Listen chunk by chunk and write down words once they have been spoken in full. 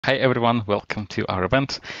Hi everyone, welcome to our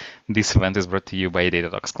event. This event is brought to you by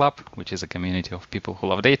Datadog Club, which is a community of people who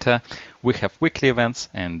love data. We have weekly events,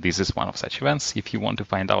 and this is one of such events. If you want to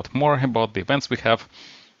find out more about the events we have,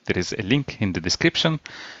 there is a link in the description.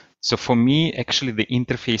 So for me, actually, the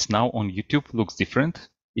interface now on YouTube looks different.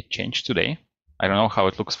 It changed today. I don't know how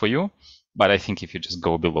it looks for you, but I think if you just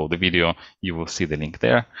go below the video, you will see the link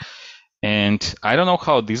there. And I don't know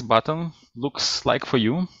how this button looks like for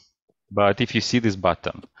you, but if you see this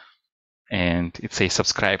button, and it says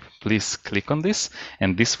subscribe, please click on this,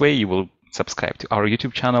 and this way you will subscribe to our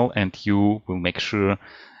YouTube channel and you will make sure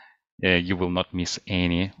you will not miss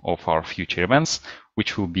any of our future events,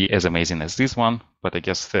 which will be as amazing as this one. But I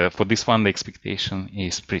guess for this one the expectation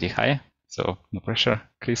is pretty high, so no pressure,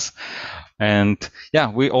 Chris. And yeah,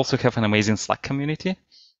 we also have an amazing Slack community,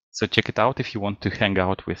 so check it out if you want to hang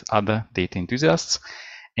out with other data enthusiasts.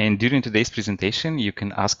 And during today's presentation, you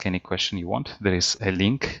can ask any question you want. There is a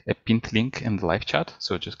link, a pinned link in the live chat.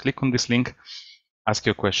 So just click on this link, ask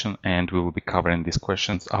your question, and we will be covering these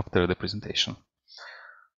questions after the presentation.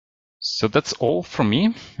 So that's all from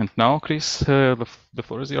me. And now, Chris, the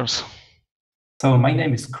floor is yours. So my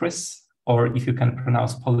name is Chris, or if you can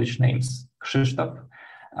pronounce Polish names, Krzysztof.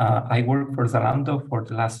 I work for Zalando for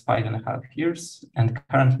the last 5.5 years, and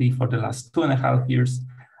currently for the last 2.5 years,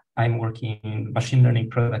 I'm working in machine learning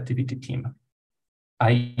productivity team. I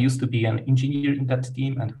used to be an engineer in that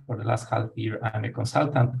team, and for the last half year, I'm a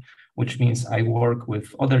consultant, which means I work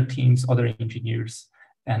with other teams, other engineers,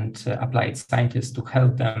 and applied scientists to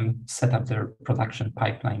help them set up their production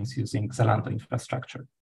pipelines using Zalando infrastructure.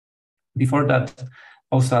 Before that,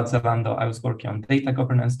 also at Zalando, I was working on data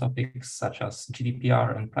governance topics such as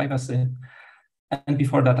GDPR and privacy. And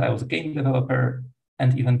before that, I was a game developer,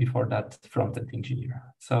 and even before that, front-end engineer.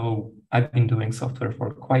 So I've been doing software for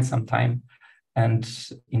quite some time. And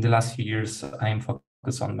in the last few years, I'm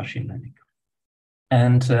focused on machine learning.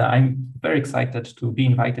 And I'm very excited to be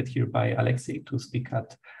invited here by Alexei to speak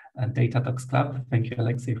at Datadog Club. Thank you,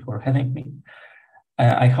 Alexei, for having me.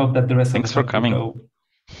 I hope that the rest Thanks of the for coming.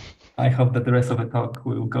 I hope that the rest of the talk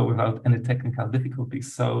will go without any technical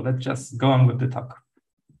difficulties. So let's just go on with the talk.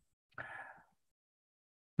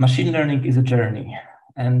 Machine learning is a journey.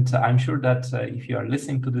 And I'm sure that if you are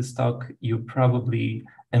listening to this talk, you probably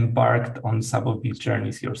embarked on some of these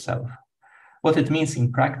journeys yourself. What it means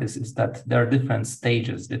in practice is that there are different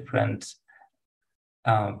stages, different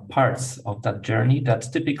parts of that journey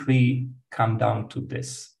that typically come down to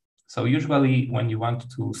this. So usually when you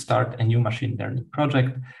want to start a new machine learning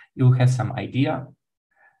project, you have some idea.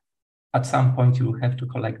 At some point, you will have to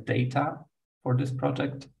collect data for this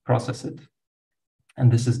project, process it. And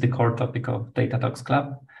this is the core topic of Datadog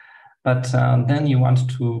Club. But then you want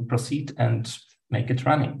to proceed and make it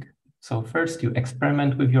running. So first you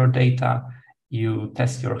experiment with your data, you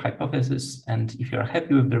test your hypothesis, and if you're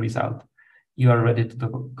happy with the result, you are ready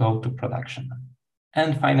to go to production.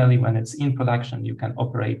 And finally, when it's in production, you can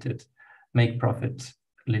operate it, make profit,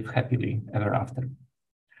 live happily ever after.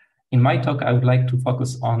 In my talk, I would like to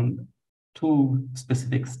focus on two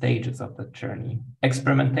specific stages of that journey,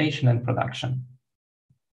 experimentation and production.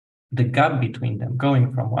 The gap between them,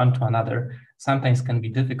 going from one to another, sometimes can be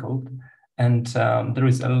difficult. And there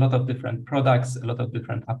is a lot of different products, a lot of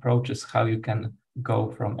different approaches, how you can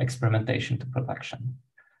go from experimentation to production.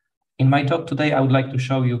 In my talk today, I would like to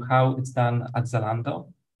show you how it's done at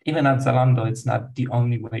Zalando. Even at Zalando, it's not the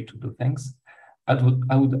only way to do things. I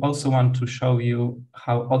would also want to show you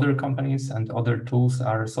how other companies and other tools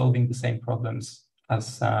are solving the same problems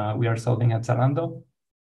as we are solving at Zalando.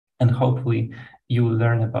 And hopefully you will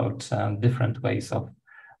learn about different ways of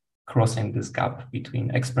crossing this gap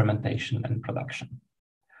between experimentation and production.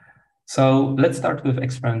 So let's start with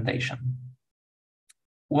experimentation.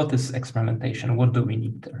 What is experimentation? What do we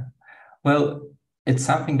need there? Well, it's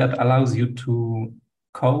something that allows you to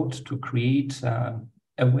code, to create a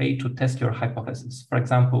way to test your hypothesis. For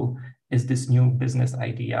example, is this new business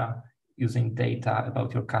idea using data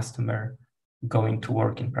about your customer going to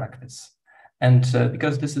work in practice? And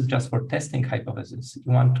because this is just for testing hypothesis,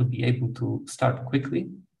 you want to be able to start quickly.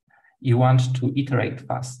 You want to iterate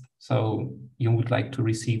fast. So you would like to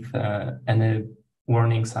receive any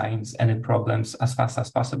warning signs, any problems as fast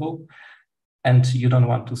as possible. And you don't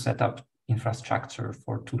want to set up infrastructure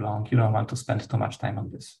for too long. You don't want to spend too much time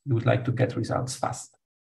on this. You would like to get results fast.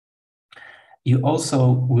 You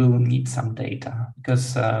also will need some data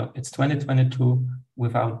because it's 2022.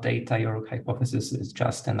 Without data, your hypothesis is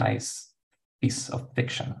just a nice piece of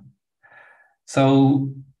fiction.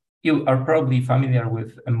 So you are probably familiar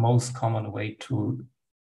with a most common way to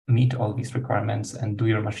meet all these requirements and do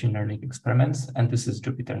your machine learning experiments, and this is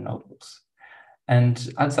Jupyter Notebooks. And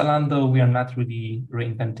at Zalando, we are not really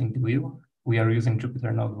reinventing the wheel. We are using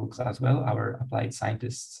Jupyter notebooks as well. Our applied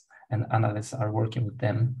scientists and analysts are working with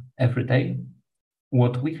them every day.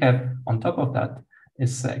 What we have on top of that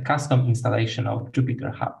is a custom installation of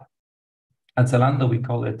Jupyter Hub. At Zalando, we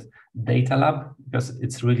call it Data Lab because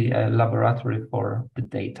it's really a laboratory for the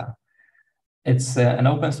data. It's an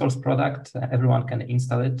open source product. Everyone can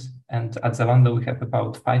install it. And at Zalando, we have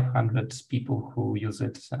about 500 people who use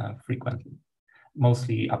it frequently,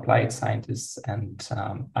 mostly applied scientists and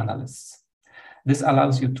analysts. This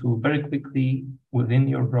allows you to very quickly, within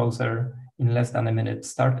your browser, in less than a minute,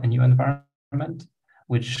 start a new environment,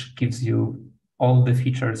 which gives you all the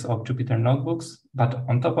features of Jupyter notebooks, but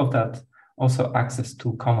on top of that, also access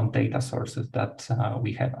to common data sources that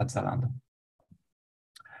we have at Zalando.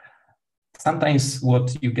 Sometimes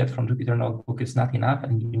what you get from Jupyter Notebook is not enough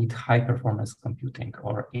and you need high performance computing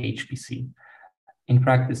or HPC. In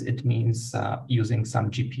practice, it means using some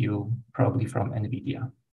GPU, probably from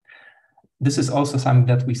NVIDIA. This is also something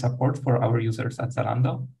that we support for our users at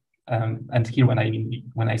Zalando. And here,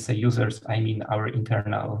 when I say users, I mean our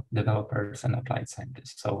internal developers and applied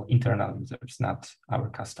scientists. So internal users, not our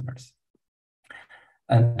customers.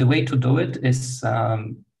 And the way to do it is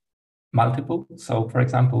multiple. So for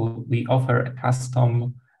example, we offer a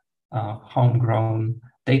custom homegrown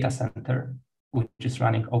data center, which is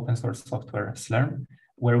running open source software Slurm,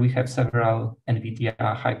 where we have several NVIDIA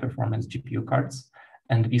high performance GPU cards.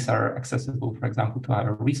 And these are accessible, for example, to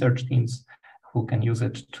our research teams who can use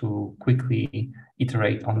it to quickly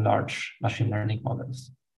iterate on large machine learning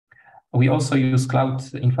models. We also use cloud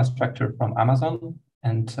infrastructure from Amazon,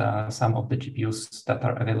 and some of the GPUs that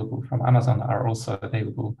are available from Amazon are also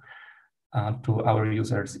available to our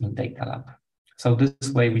users in Data Lab. So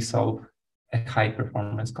this way we solve a high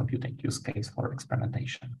performance computing use case for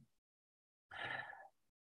experimentation.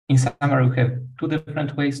 In summary, we have two different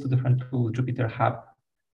tools, Jupyter Hub,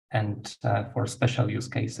 and for special use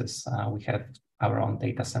cases, we have our own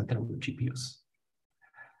data center with GPUs.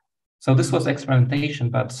 So this was experimentation,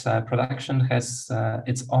 but production has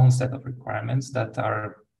its own set of requirements that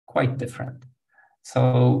are quite different.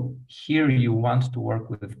 So here you want to work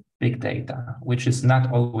with big data, which is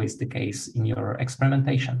not always the case in your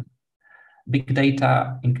experimentation. Big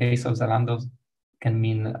data, in case of Zalando, can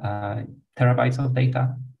mean terabytes of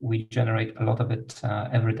data. We generate a lot of it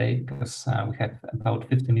every day because we have about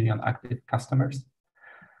 50 million active customers.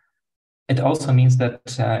 It also means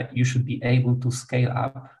that you should be able to scale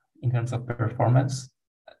up in terms of performance.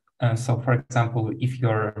 So for example, if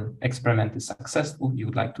your experiment is successful, you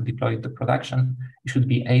would like to deploy it to production, you should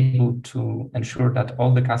be able to ensure that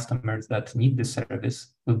all the customers that need this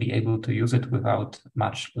service will be able to use it without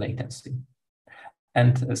much latency.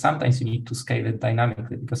 And sometimes you need to scale it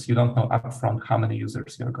dynamically because you don't know upfront how many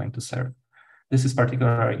users you're going to serve. This is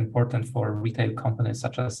particularly important for retail companies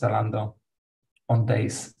such as Zalando on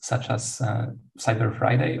days such as Cyber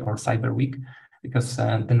Friday or Cyber Week, because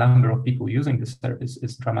the number of people using this service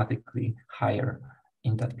is dramatically higher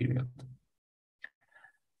in that period.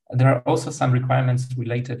 There are also some requirements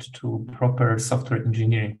related to proper software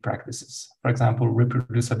engineering practices. For example,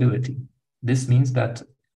 reproducibility. This means that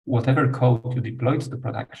whatever code you deploy to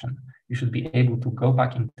production, you should be able to go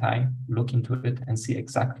back in time, look into it, and see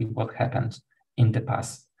exactly what happened in the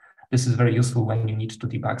past. This is very useful when you need to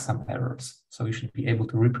debug some errors. So you should be able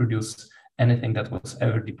to reproduce anything that was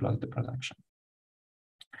ever deployed to production.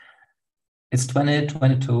 It's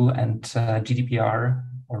 2022 and GDPR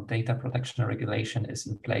or data protection regulation is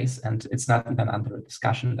in place, and it's not even under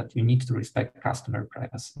discussion that you need to respect customer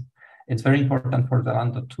privacy. It's very important for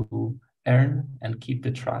Zalando to earn and keep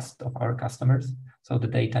the trust of our customers, so the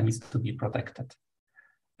data needs to be protected.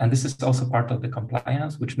 And this is also part of the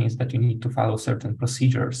compliance, which means that you need to follow certain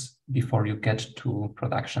procedures before you get to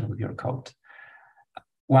production with your code.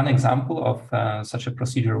 One example of such a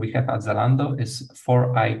procedure we have at Zalando is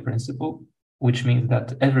 4i principle, which means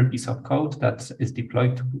that every piece of code that is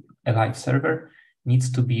deployed to a live server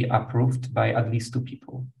needs to be approved by at least 2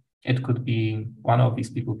 people. It could be one of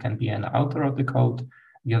these people can be an author of the code,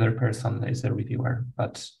 the other person is a reviewer,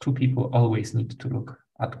 but 2 people always need to look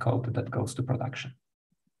at code that goes to production.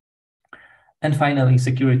 And finally,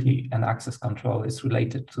 security and access control is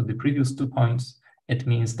related to the previous 2 points. It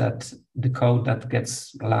means that the code that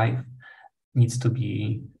gets live needs to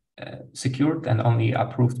be secured and only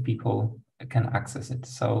approved people can access it.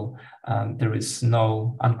 So there is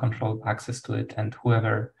no uncontrolled access to it, and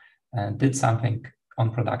whoever did something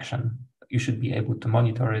on production, you should be able to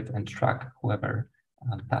monitor it and track whoever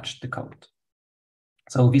touched the code.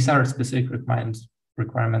 So these are specific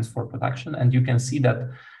requirements for production, and you can see that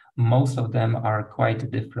most of them are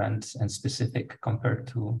quite different and specific compared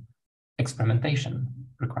to experimentation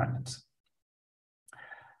requirements.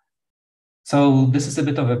 So this is a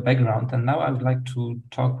bit of a background, and now I would like to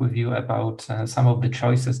talk with you about some of the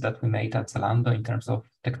choices that we made at Zalando in terms of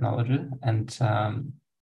technology. And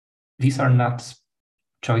these are not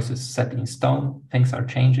choices set in stone, things are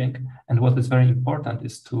changing. And what is very important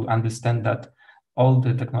is to understand that all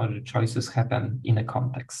the technology choices happen in a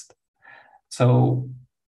context. So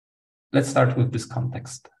let's start with this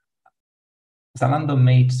context. Zalando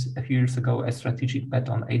made a few years ago a strategic bet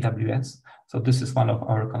on AWS. So this is one of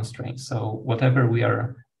our constraints. So whatever we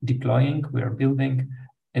are deploying, we are building,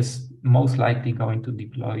 is most likely going to be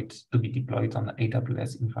deployed on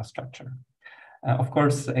AWS infrastructure. Of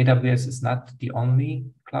course, AWS is not the only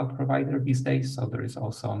cloud provider these days. So there is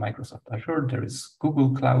also Microsoft Azure, there is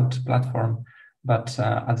Google Cloud Platform, but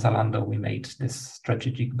at Zalando, we made this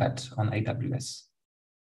strategic bet on AWS.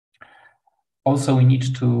 Also, we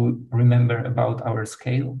need to remember about our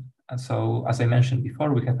scale. So as I mentioned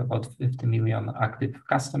before, we have about 50 million active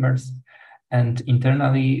customers. And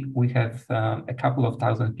internally, we have a couple of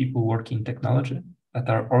thousand people working in technology that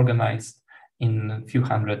are organized in a few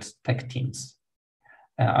hundred tech teams.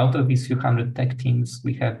 Out of these few hundred tech teams,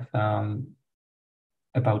 we have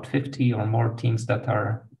about 50 or more teams that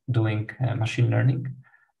are doing machine learning.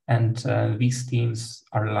 And these teams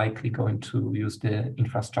are likely going to use the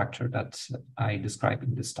infrastructure that I described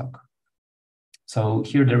in this talk. So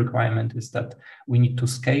here the requirement is that we need to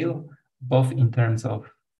scale both in terms of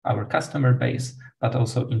our customer base, but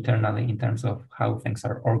also internally in terms of how things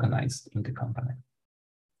are organized in the company.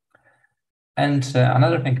 And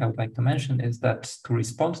another thing I would like to mention is that to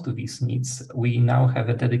respond to these needs, we now have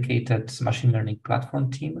a dedicated machine learning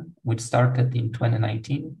platform team, which started in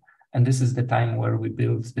 2019. And this is the time where we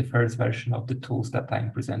built the first version of the tools that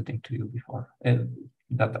I'm presenting to you before,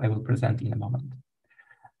 that I will present in a moment.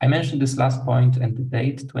 I mentioned this last point and the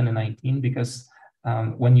date, 2019, because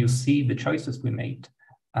when you see the choices we made,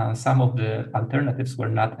 some of the alternatives were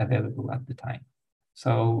not available at the time.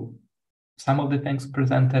 So some of the things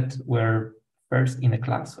presented were first in a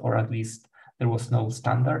class, or at least there was no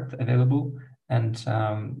standard available, and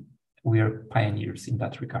we are pioneers in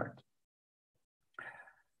that regard.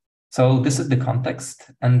 So this is the context,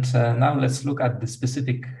 and now let's look at the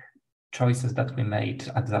specific choices that we made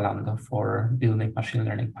at Zalando for building machine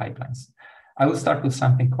learning pipelines. I will start with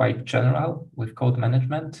something quite general, with code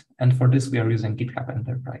management, and for this we are using GitHub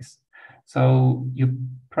Enterprise. So you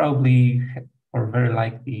probably, or very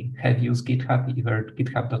likely, have used GitHub, either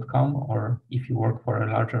github.com, or if you work for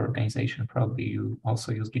a larger organization, probably you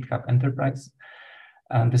also use GitHub Enterprise.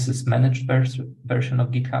 And this is managed version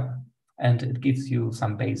of GitHub. And it gives you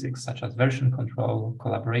some basics such as version control,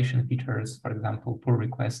 collaboration features, for example, pull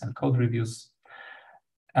requests and code reviews.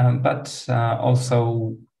 But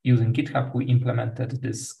also using GitHub, we implemented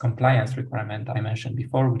this compliance requirement I mentioned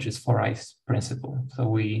before, which is 4I's principle. So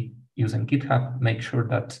we, using GitHub, make sure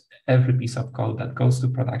that every piece of code that goes to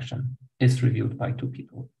production is reviewed by 2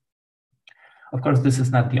 people. Of course, this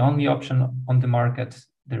is not the only option on the market.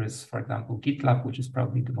 There is, for example, GitLab, which is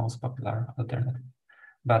probably the most popular alternative.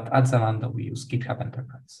 But at Zalando, we use GitHub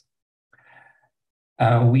Enterprise.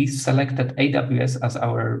 We selected AWS as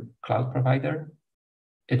our cloud provider.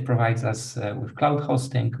 It provides us with cloud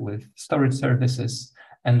hosting, with storage services.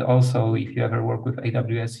 And also, if you ever work with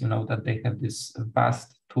AWS, you know that they have this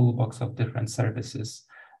vast toolbox of different services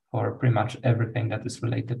for pretty much everything that is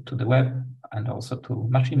related to the web and also to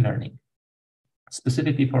machine learning.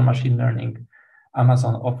 Specifically for machine learning,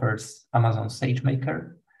 Amazon offers Amazon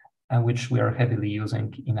SageMaker, which we are heavily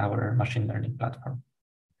using in our machine learning platform.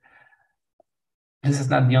 This is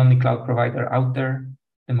not the only cloud provider out there.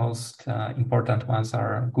 The most important ones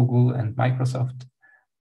are Google and Microsoft.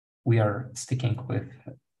 We are sticking with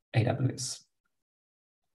AWS.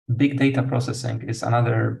 Big data processing is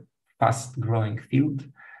another fast-growing field.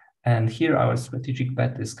 And here our strategic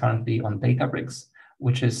bet is currently on Databricks,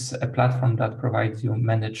 which is a platform that provides you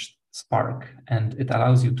managed Spark. And it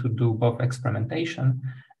allows you to do both experimentation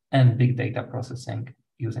and big data processing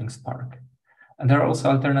using Spark. And there are also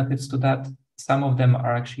alternatives to that. Some of them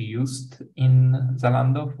are actually used in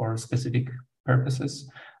Zalando for specific purposes.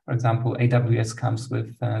 For example, AWS comes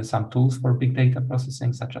with some tools for big data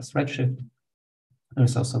processing, such as Redshift.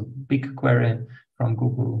 There's also BigQuery from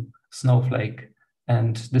Google, Snowflake,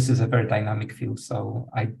 and this is a very dynamic field, so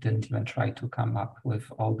I didn't even try to come up with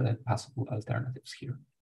all the possible alternatives here.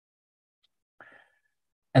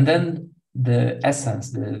 And then the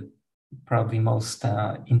essence, the probably most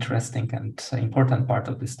interesting and important part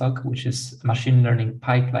of this talk, which is machine learning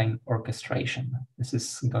pipeline orchestration. This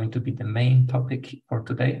is going to be the main topic for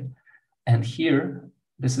today. And here,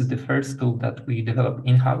 this is the first tool that we develop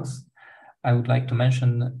in-house. I would like to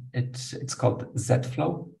mention it's called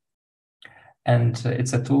Zflow. And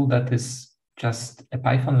it's a tool that is just a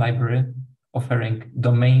Python library offering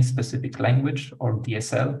domain-specific language, or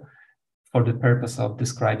DSL, for the purpose of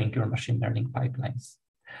describing your machine learning pipelines.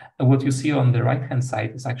 What you see on the right-hand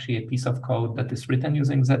side is actually a piece of code that is written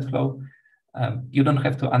using Zflow. You don't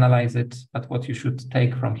have to analyze it, but what you should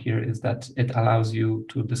take from here is that it allows you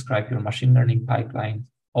to describe your machine learning pipeline,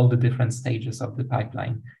 all the different stages of the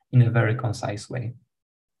pipeline, in a very concise way.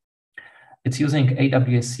 It's using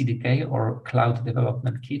AWS CDK, or Cloud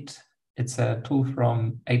Development Kit. It's a tool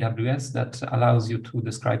from AWS that allows you to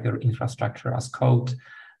describe your infrastructure as code,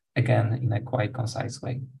 again, in a quite concise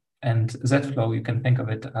way. And Zflow, you can think of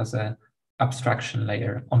it as an abstraction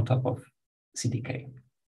layer on top of CDK.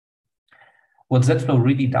 What Zflow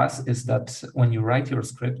really does is that when you write your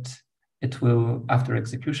script, it will, after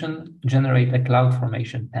execution, generate a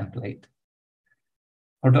CloudFormation template.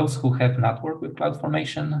 For those who have not worked with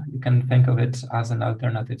CloudFormation, you can think of it as an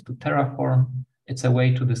alternative to Terraform. It's a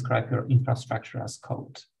way to describe your infrastructure as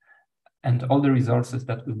code. And all the resources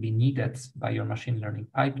that will be needed by your machine learning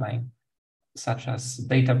pipeline, such as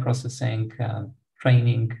data processing,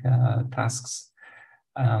 training tasks,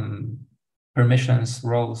 permissions,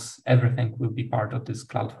 roles, everything will be part of this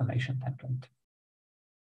CloudFormation template.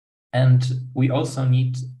 And we also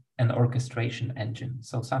need an orchestration engine,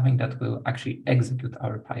 so something that will actually execute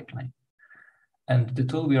our pipeline. And the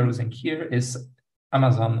tool we are using here is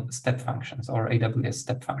Amazon Step Functions, or AWS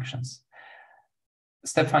Step Functions.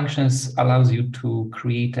 Step Functions allows you to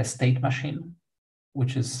create a state machine,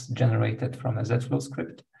 which is generated from a Zflow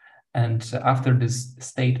script. And after this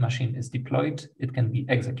state machine is deployed, it can be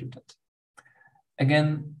executed.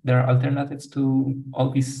 Again, there are alternatives to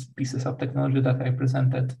all these pieces of technology that I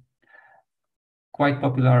presented. Quite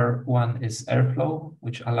popular one is Airflow,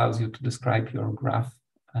 which allows you to describe your graph,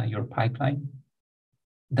 your pipeline.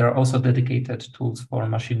 There are also dedicated tools for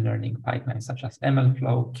machine learning pipelines, such as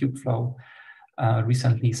MLflow, Kubeflow.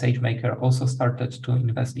 Recently, SageMaker also started to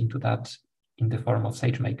invest into that in the form of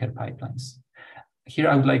SageMaker pipelines. Here,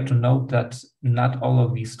 I would like to note that not all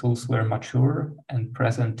of these tools were mature and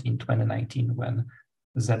present in 2019, when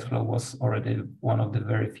Zflow was already one of the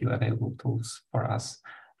very few available tools for us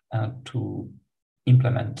to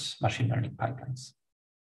implement machine learning pipelines.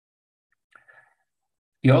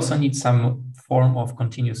 You also need some form of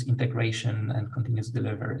continuous integration and continuous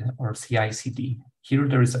delivery, or CI/CD. Here,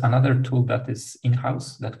 there is another tool that is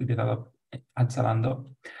in-house that we developed at Zalando.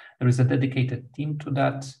 There is a dedicated team to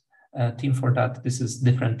that, team for that. This is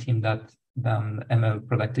different team than ML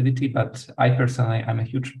productivity, but I personally, I'm a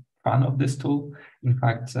huge fan of this tool. In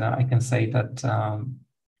fact, I can say that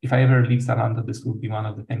if I ever leave Zalando, this will be one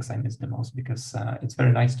of the things I miss the most, because it's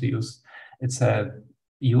very nice to use. It's a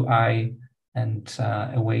UI and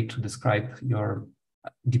a way to describe your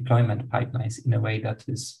deployment pipelines in a way that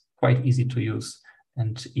is quite easy to use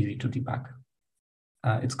and easy to debug.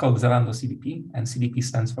 It's called Zalando CDP, and CDP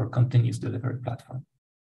stands for Continuous Delivery Platform.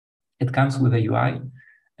 It comes with a UI,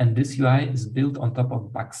 and this UI is built on top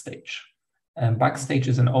of Backstage. Backstage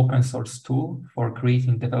is an open source tool for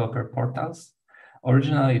creating developer portals.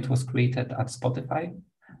 Originally, it was created at Spotify,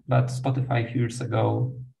 but Spotify a few years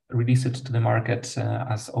ago released it to the market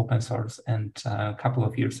as open source. And a couple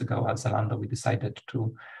of years ago at Zalando, we decided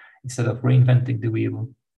to, instead of reinventing the wheel,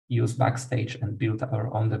 use Backstage and build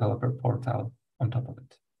our own developer portal on top of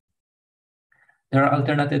it. There are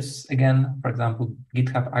alternatives, again, for example,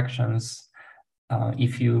 GitHub Actions.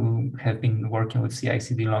 If you have been working with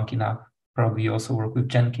CI/CD long enough, probably you also work with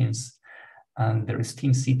Jenkins. And there is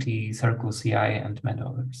TeamCity, Circle CI, and many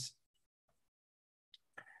others.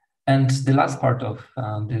 And the last part of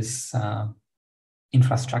this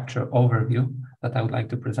infrastructure overview that I would like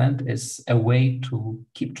to present is a way to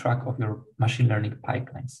keep track of your machine learning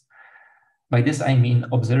pipelines. By this, I mean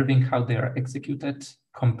observing how they are executed,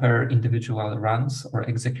 compare individual runs or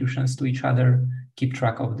executions to each other, keep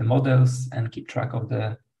track of the models, and keep track of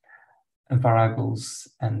the variables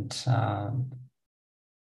and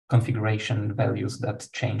configuration values that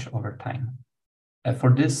change over time. For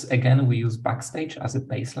this, again, we use Backstage as a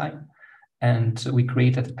baseline, and we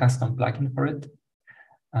created a custom plugin for it,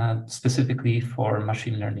 specifically for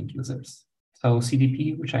machine learning users. So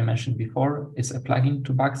CDP, which I mentioned before, is a plugin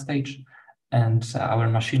to Backstage, and our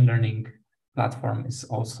machine learning platform is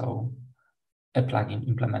also a plugin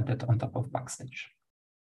implemented on top of Backstage.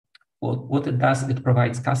 What it does, it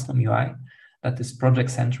provides custom UI that is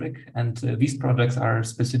project-centric, and these projects are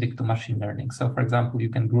specific to machine learning. So for example, you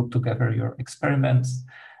can group together your experiments,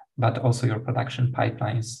 but also your production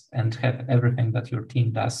pipelines, and have everything that your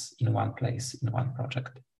team does in one place, in one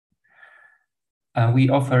project. We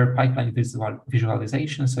offer pipeline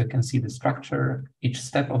visualization, so you can see the structure, each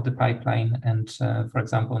step of the pipeline. And for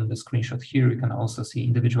example, in the screenshot here, you can also see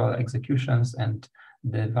individual executions and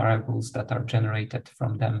the variables that are generated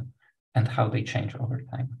from them and how they change over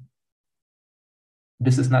time.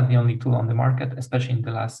 This is not the only tool on the market, especially in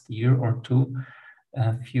the last year or two.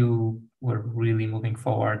 Few were really moving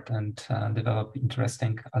forward and develop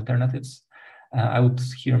interesting alternatives. I would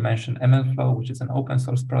here mention MLflow, which is an open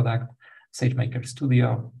source product, SageMaker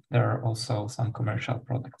Studio. There are also some commercial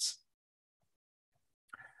products.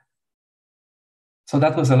 So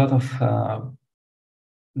that was a lot of,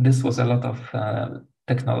 this was a lot of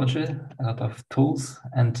technology, a lot of tools.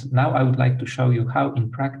 And now I would like to show you how in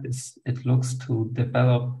practice it looks to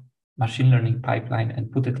develop machine learning pipeline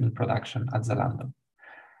and put it in production at Zalando.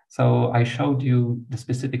 So I showed you the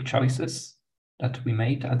specific choices that we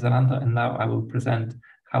made at Zalando, and now I will present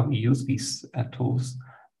how we use these tools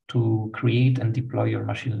to create and deploy your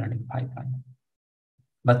machine learning pipeline.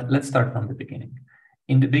 But let's start from the beginning.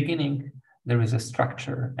 In the beginning, there is a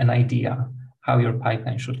structure, an idea, how your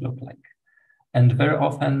pipeline should look like. And very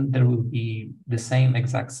often there will be the same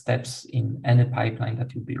exact steps in any pipeline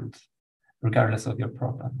that you build, regardless of your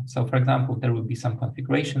problem. So for example, there will be some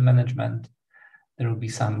configuration management, there will be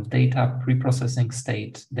some data pre-processing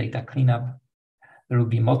state, data cleanup, there will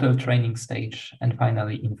be model training stage, and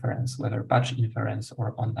finally inference, whether batch inference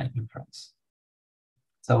or online inference.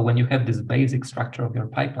 So when you have this basic structure of your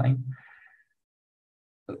pipeline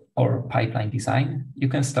or pipeline design, you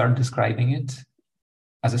can start describing it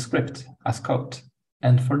as a script, as code.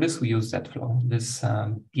 And for this, we use Zflow, this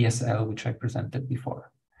DSL, which I presented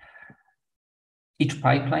before. Each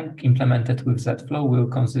pipeline implemented with Zflow will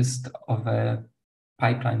consist of a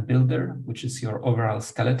pipeline builder, which is your overall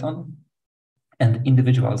skeleton, and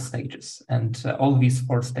individual stages. And all these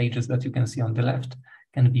 4 stages that you can see on the left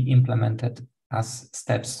can be implemented as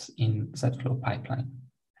steps in Zflow pipeline.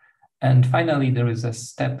 And finally, there is a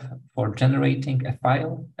step for generating a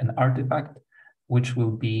file, an artifact, which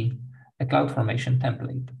will be a CloudFormation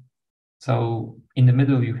template. So in the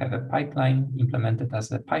middle, you have a pipeline implemented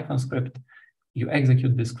as a Python script. You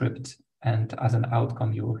execute the script, and as an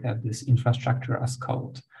outcome, you will have this infrastructure as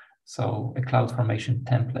code. So a CloudFormation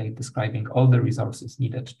template describing all the resources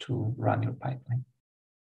needed to run your pipeline.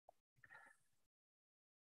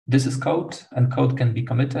 This is code, and code can be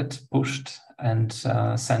committed, pushed, and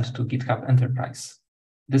sent to GitHub Enterprise.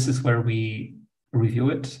 This is where we review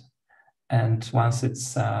it. And once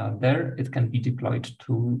it's there, it can be deployed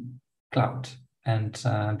to cloud. And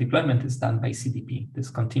deployment is done by CDP, this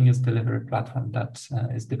continuous delivery platform that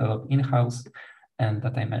is developed in-house and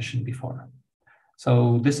that I mentioned before.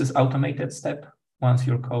 So this is automated step. Once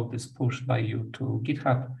your code is pushed by you to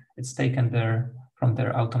GitHub, it's taken there from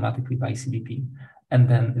there automatically by CDP, and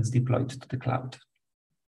then it's deployed to the cloud.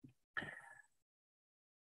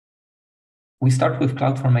 We start with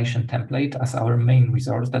CloudFormation template as our main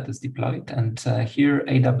resource that is deployed, and here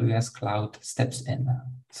AWS Cloud steps in.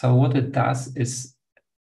 So what it does is,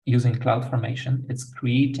 using CloudFormation, it's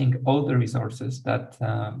creating all the resources that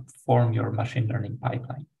form your machine learning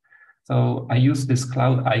pipeline. So I use this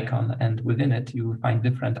cloud icon, and within it, you will find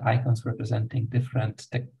different icons representing different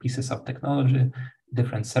pieces of technology,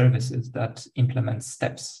 different services that implement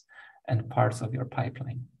steps and parts of your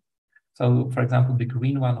pipeline. So for example, the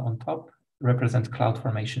green one on top represents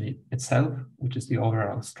CloudFormation itself, which is the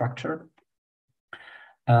overall structure.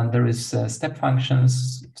 And there is step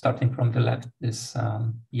functions starting from the left, this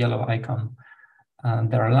yellow icon.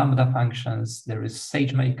 There are Lambda functions, there is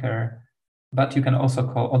SageMaker, but you can also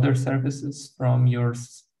call other services from your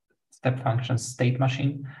step function state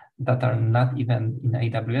machine that are not even in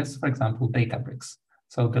AWS, for example, Databricks.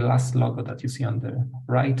 So the last logo that you see on the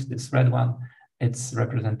right, this red one, it's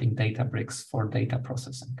representing Databricks for data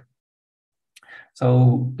processing.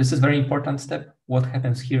 So this is a very important step. What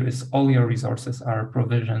happens here is all your resources are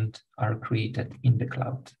provisioned, are created in the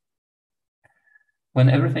cloud. When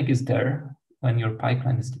everything is there, when your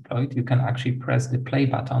pipeline is deployed, you can actually press the play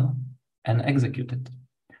button and execute it.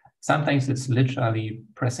 Sometimes it's literally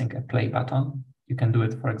pressing a play button. You can do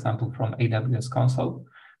it, for example, from AWS console.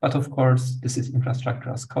 But of course, this is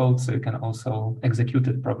infrastructure as code, so you can also execute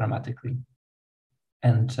it programmatically.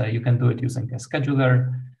 And you can do it using a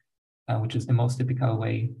scheduler, which is the most typical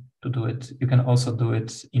way to do it. You can also do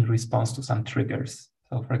it in response to some triggers.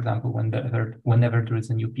 So for example, whenever there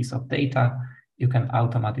is a new piece of data, you can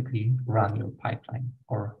automatically run your pipeline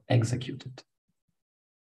or execute it.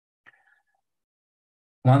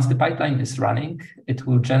 Once the pipeline is running, it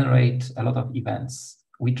will generate a lot of events.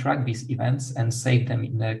 We track these events and save them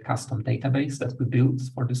in a custom database that we built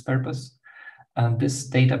for this purpose. And this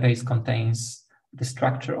database contains the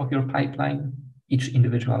structure of your pipeline, each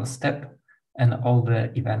individual step, and all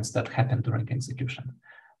the events that happen during execution.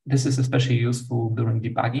 This is especially useful during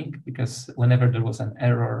debugging because whenever there was an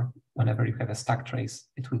error, whenever you have a stack trace,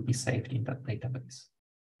 it will be saved in that database.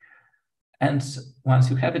 And once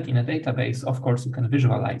you have it in a database, of course, you can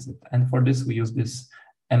visualize it. And for this, we use this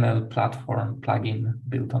ML platform plugin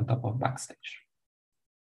built on top of Backstage.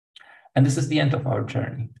 And this is the end of our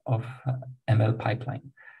journey of ML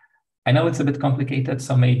pipeline. I know it's a bit complicated,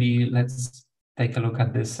 so maybe let's take a look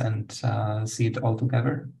at this and see it all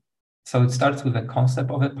together. So it starts with a concept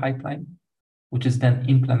of a pipeline, which is then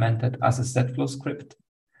implemented as a Zflow script.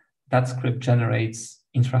 That script generates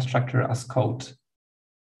infrastructure as code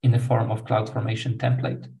in the form of CloudFormation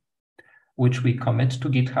template, which we commit to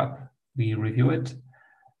GitHub, we review it,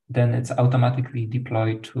 then it's automatically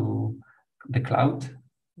deployed to the cloud,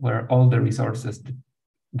 where all the resources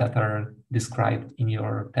that are described in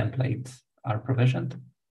your template are provisioned.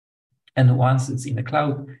 And once it's in the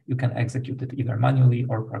cloud, you can execute it either manually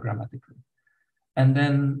or programmatically. And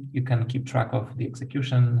then you can keep track of the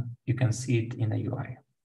execution. You can see it in a UI.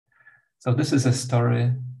 So this is a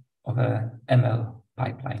story of a ML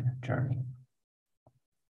pipeline journey.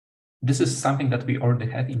 This is something that we already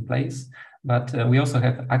have in place, but we also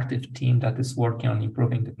have an active team that is working on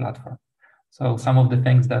improving the platform. So some of the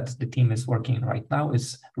things that the team is working right now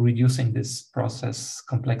is reducing this process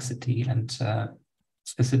complexity and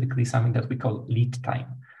specifically something that we call lead time.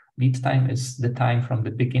 Lead time is the time from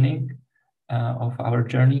the beginning of our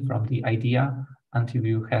journey, from the idea until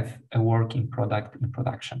you have a working product in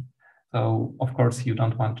production. So of course, you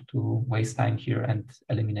don't want to waste time here and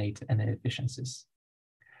eliminate any efficiencies.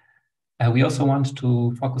 We also want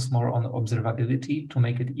to focus more on observability to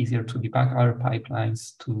make it easier to debug our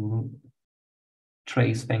pipelines, to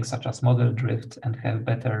trace things such as model drift and have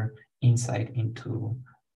better insight into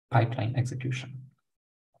pipeline execution.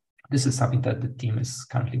 This is something that the team is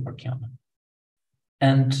currently working on.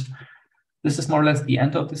 And this is more or less the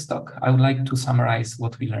end of this talk. I would like to summarize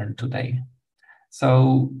what we learned today.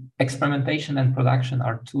 So experimentation and production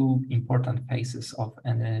are two important phases of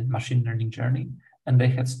a machine learning journey, and they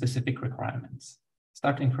have specific requirements.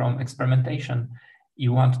 Starting from experimentation,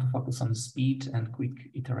 you want to focus on speed and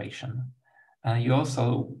quick iteration. You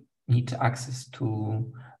also need access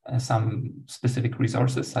to some specific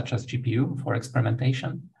resources, such as GPU for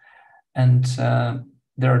experimentation. And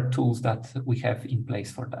there are tools that we have in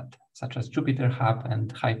place for that, such as Jupyter Hub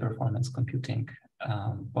and high performance computing,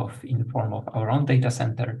 both in the form of our own data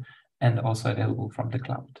center and also available from the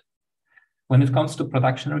cloud. When it comes to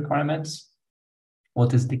production requirements,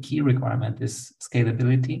 what is the key requirement is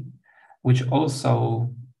scalability, which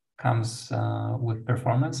also comes with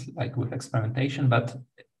performance, like with experimentation, but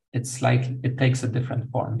it takes a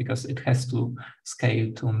different form because it has to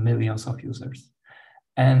scale to millions of users.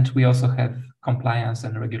 And we also have compliance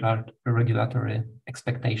and regulatory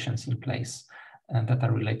expectations in place that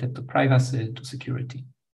are related to privacy, to security.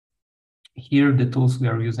 Here, the tools we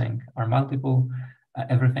are using are multiple.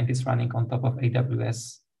 Everything is running on top of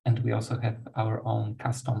AWS, and we also have our own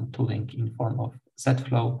custom tooling in form of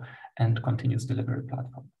Zflow and continuous delivery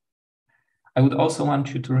platform. I would also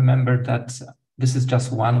want you to remember that this is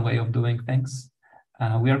just one way of doing things.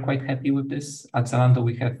 We are quite happy with this. At Zalando,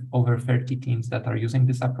 we have over 30 teams that are using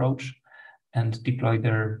this approach and deploy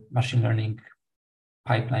their machine learning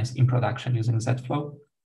pipelines in production using Zflow.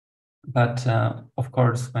 But of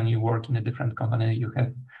course, when you work in a different company, you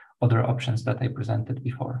have other options that I presented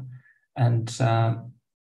before. And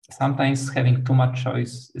sometimes having too much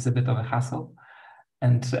choice is a bit of a hassle.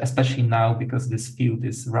 And especially now, because this field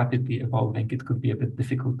is rapidly evolving, it could be a bit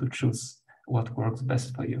difficult to choose what works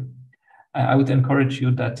best for you. I would encourage you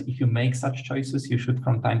that if you make such choices, you should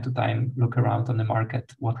from time to time look around on the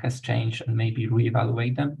market, what has changed, and maybe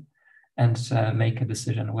reevaluate them and make a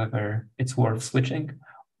decision whether it's worth switching,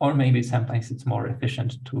 or maybe sometimes it's more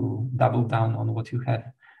efficient to double down on what you have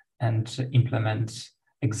and implement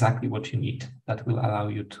exactly what you need that will allow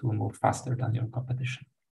you to move faster than your competition.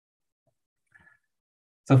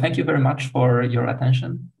 So thank you very much for your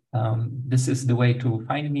attention. This is the way to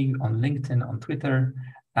find me on LinkedIn, on Twitter.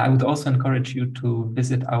 I would also encourage you to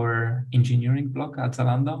visit our engineering blog at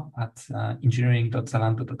Zalando at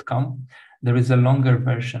engineering.zalando.com. There is a longer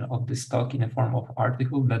version of this talk in a form of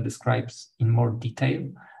article that describes in more detail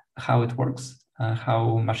how it works,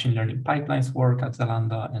 how machine learning pipelines work at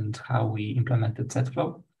Zalando, and how we implemented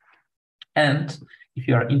Zflow. And if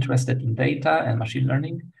you are interested in data and machine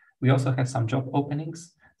learning, We also have some job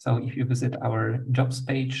openings. So if you visit our jobs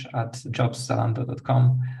page at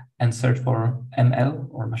jobszalando.com and search for ML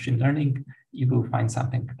or machine learning, you will find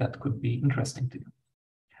something that could be interesting to you.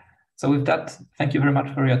 So with that, thank you very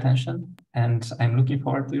much for your attention, and I'm looking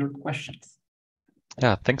forward to your questions.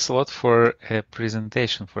 Yeah, thanks a lot for a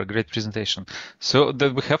presentation, for a great presentation. So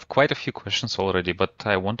we have quite a few questions already, but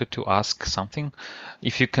I wanted to ask something.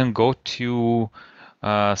 If you can go to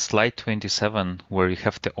slide 27, where you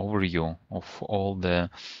have the overview of all the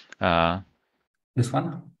This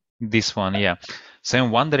one? This one, yeah. So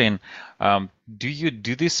I'm wondering, do you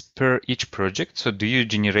do this per each project? So do you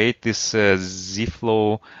generate this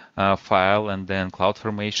Zflow file and then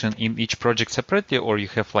CloudFormation in each project separately, or you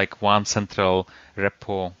have like one central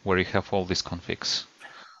repo where you have all these configs?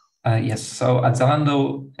 Yes. So at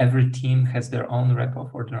Zalando, every team has their own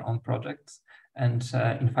repo for their own projects. And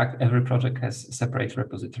in fact, every project has a separate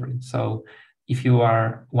repository. So if you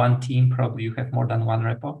are one team, probably you have more than one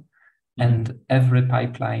repo. And every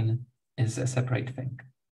pipeline is a separate thing.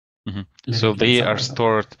 So they are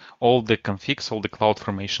stored, all the configs, all the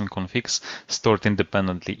CloudFormation configs stored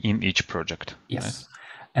independently in each project. Yes.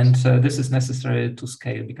 Right? And this is necessary to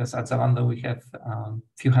scale because at Zalando we have a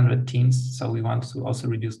few hundred teams. So we want to also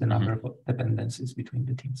reduce the number of dependencies between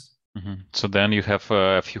the teams. So then you have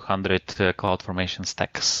a few hundred CloudFormation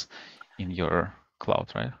stacks in your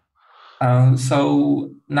cloud, right?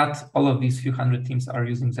 So not all of these few hundred teams are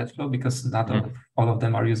using Zflow because not all of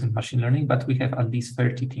them are using machine learning, but we have at least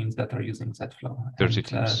 30 teams that are using Zflow. 30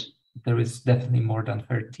 teams. There is definitely more than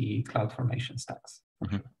 30 CloudFormation stacks.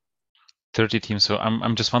 Sure. 30 teams. So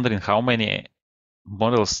I'm just wondering how many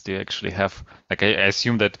models do you actually have? Like I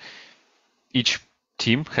assume that each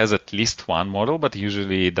team has at least one model, but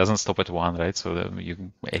usually it doesn't stop at one, right? So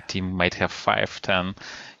a team might have 5, 10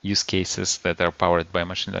 use cases that are powered by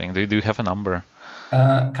machine learning. Do you have a number?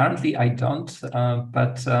 Currently, I don't,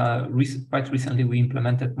 but quite recently we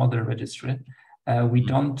implemented model registry. We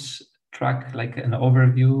don't track like an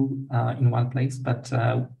overview in one place, but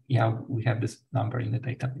yeah, we have this number in the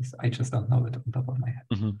database. I just don't know it on top of my head.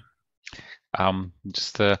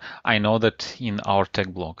 I know that in our tech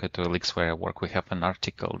blog at OLX where I work, we have an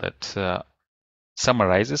article that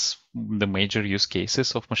summarizes the major use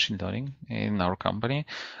cases of machine learning in our company.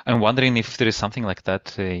 I'm wondering if there is something like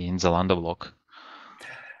that in Zalando blog.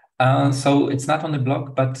 So it's not on the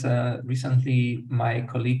blog, but recently my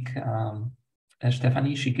colleague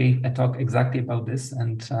Stephanie, she gave a talk exactly about this,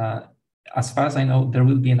 and as far as I know, there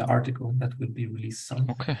will be an article that will be released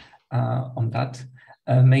soon on that.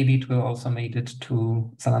 Maybe it will also make it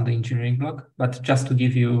to Zalando engineering blog, but just to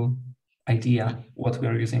give you idea what we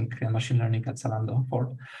are using machine learning at Zalando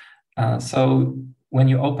for. So when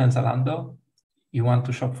you open Zalando, you want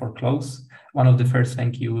to shop for clothes. One of the first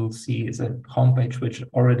things you will see is a homepage which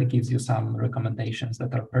already gives you some recommendations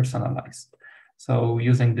that are personalized. So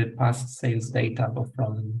using the past sales data both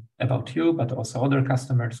from about you, but also other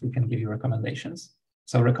customers, we can give you recommendations.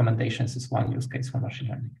 So recommendations is one use case for machine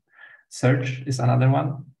learning. Search is another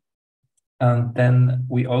one. And then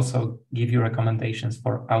we also give you recommendations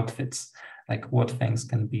for outfits, like what things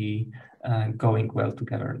can be going well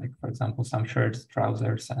together. Like for example, some shirts,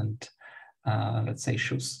 trousers, and let's say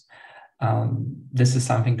shoes. This is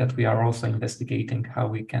something that we are also investigating how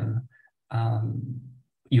we can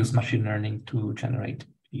use machine learning to generate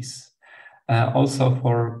these. Also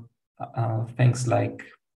for things like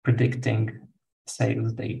predicting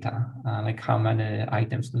sales data, like how many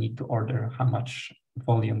items we need to order, how much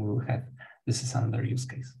volume we will have. This is another use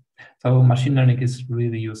case. So machine learning is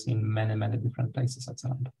really used in many, many different places at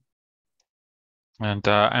Zalando. And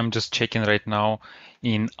I'm just checking right now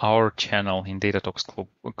in our channel, in Data Talks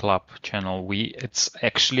Club channel, it's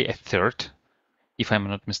actually a third, if I'm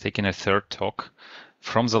not mistaken, a third talk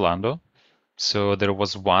from Zalando. So there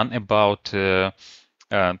was one about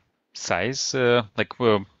size, like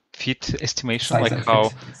fit estimation, Size like how,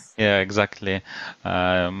 fit, yes. yeah, exactly.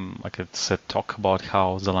 Like it's a talk about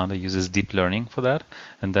how Zalando uses deep learning for that.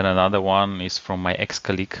 And then another one is from my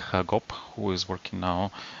ex-colleague, Gop, who is working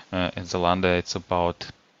now at Zalando. It's about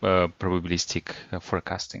probabilistic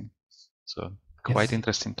forecasting. So quite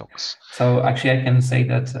interesting talks. So actually, I can say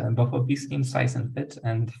that both of these teams, size and fit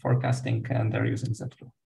and forecasting, and they're using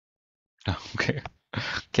Zflow. Okay.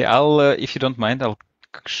 Okay, I'll, if you don't mind, I'll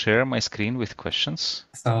share my screen with questions.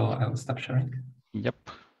 So I will stop sharing. Yep.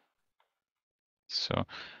 So,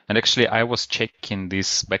 and actually I was checking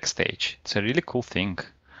this backstage. It's a really cool thing.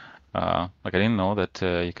 Like I didn't know that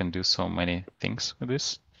you can do so many things with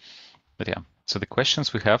this. But yeah, so the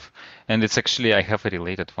questions we have, and it's actually, I have a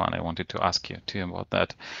related one I wanted to ask you too about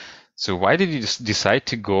that. So why did you decide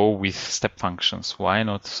to go with step functions? Why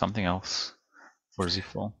not something else for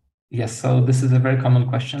Zflow? Yes, so this is a very common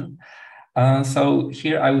question. So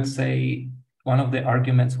here I would say one of the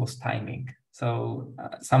arguments was timing. So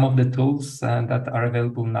some of the tools that are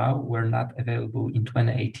available now were not available in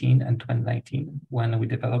 2018 and 2019 when we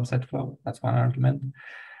developed Zflow. That's one argument.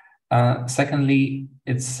 Secondly,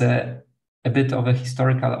 it's a bit of a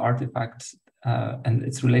historical artifact, and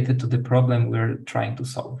it's related to the problem we're trying to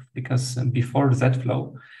solve. Because before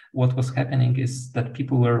Zflow, what was happening is that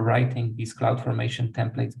people were writing these CloudFormation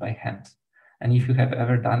templates by hand. And if you have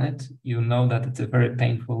ever done it, you know that it's a very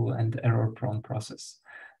painful and error-prone process.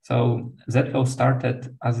 So Zflow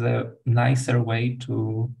started as a nicer way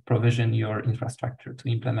to provision your infrastructure, to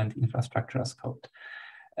implement infrastructure as code.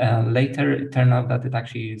 Later, it turned out that it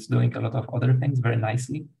actually is doing a lot of other things very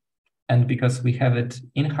nicely. And because we have it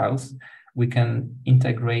in-house, we can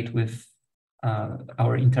integrate with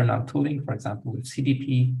our internal tooling, for example, with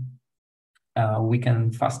CDP. We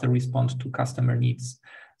can faster respond to customer needs.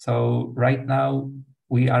 So right now,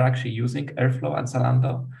 we are actually using Airflow at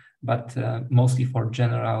Zalando, but mostly for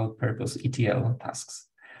general purpose ETL tasks.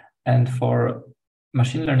 And for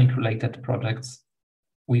machine learning related projects,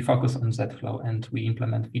 we focus on Zflow and we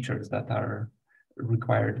implement features that are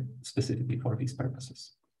required specifically for these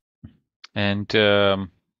purposes. And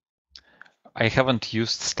I haven't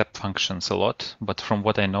used step functions a lot, but from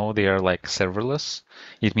what I know, they are like serverless.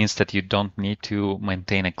 It means that you don't need to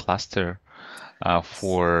maintain a cluster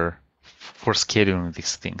for scheduling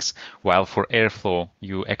these things. While for Airflow,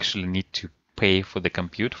 you actually need to pay for the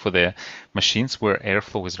compute for the machines where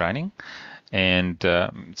Airflow is running. And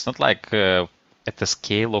it's not like at the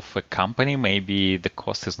scale of a company, maybe the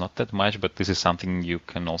cost is not that much, but this is something you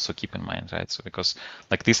can also keep in mind, right? So because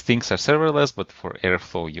like these things are serverless, but for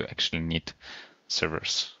Airflow, you actually need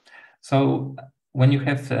servers. So when you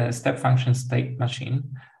have a step function state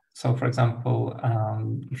machine, so for example,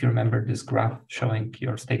 if you remember this graph showing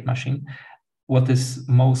your state machine, what is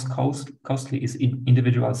most costly is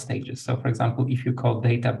individual stages. So for example, if you call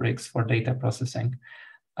Databricks for data processing,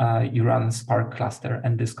 you run Spark cluster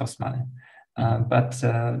and this costs money. But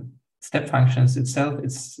step functions itself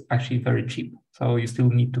is actually very cheap. So you still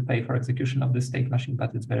need to pay for execution of the state machine,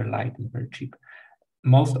 but it's very light and very cheap.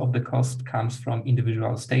 Most of the cost comes from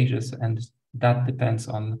individual stages, and that depends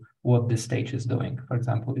on what the stage is doing. For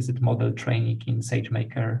example, is it model training in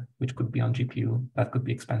SageMaker, which could be on GPU, that could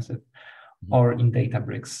be expensive, or in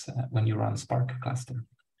Databricks when you run Spark cluster.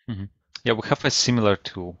 Yeah, we have a similar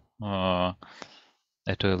tool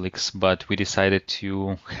at OLX, but we decided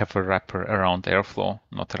to have a wrapper around Airflow,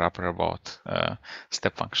 not a wrapper about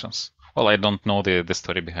step functions. Well, I don't know the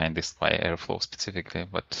story behind this by Airflow specifically,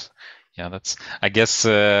 but yeah, that's, I guess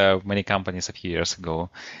many companies a few years ago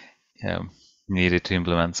needed to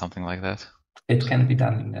implement something like that. It can be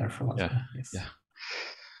done in Airflow as well, yes. Yeah.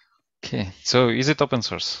 Okay, so is it open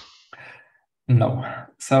source? No.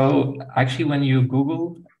 So actually, when you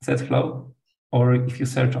Google Zflow, or if you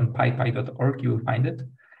search on pypy.org, you will find it,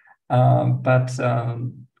 but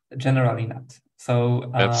generally not. So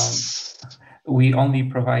we only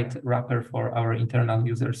provide wrapper for our internal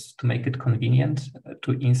users to make it convenient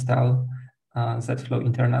to install Zflow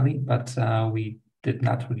internally, but we did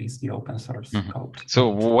not release the open source code. So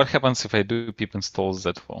what happens if I do pip install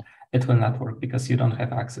Zflow? It will not work because you don't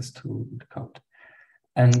have access to the code.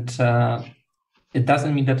 And it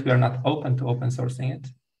doesn't mean that we are not open to open sourcing it.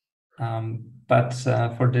 But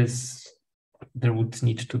for this, there would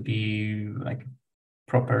need to be like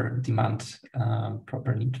proper demand,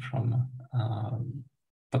 proper need from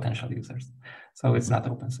potential users. So it's not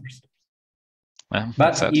open source. Yeah,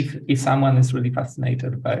 but if someone is really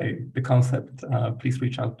fascinated by the concept, please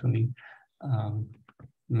reach out to me.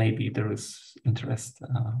 Maybe there is interest.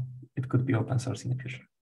 It could be open source in the future.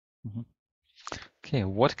 Okay,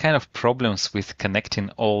 what kind of problems with connecting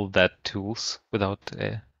all that tools without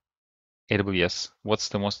AWS? What's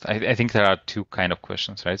the most? I think there are two kind of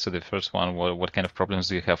questions, right? So the first one, what kind of problems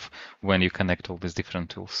do you have when you connect all these different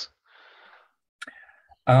tools?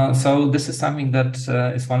 So this is something that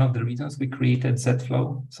is one of the reasons we created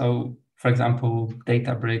Zflow. So for example,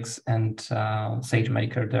 Databricks and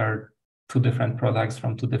SageMaker, there are two different products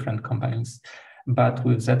from two different companies. But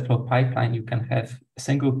with Zflow pipeline, you can have a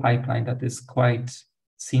single pipeline that is quite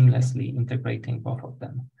seamlessly integrating both of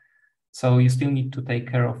them. So you still need to take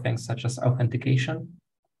care of things such as authentication.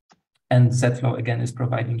 And Zflow, again, is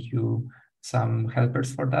providing you some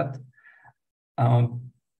helpers for that.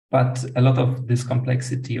 But a lot of this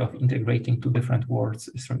complexity of integrating two different worlds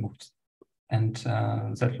is removed. And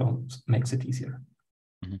Zflow makes it easier.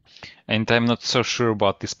 And I'm not so sure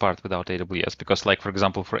about this part without AWS because, like, for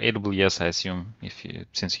example, for AWS, I assume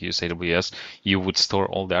since you use AWS, you would store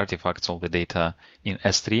all the artifacts, all the data in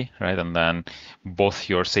S3, right? And then both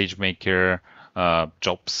your SageMaker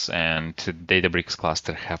jobs and Databricks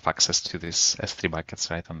cluster have access to these S3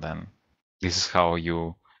 buckets, right? And then this is how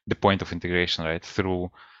the point of integration, right,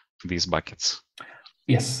 through these buckets.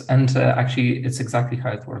 Yes, and actually, it's exactly how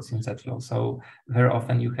it works in Zflow. So very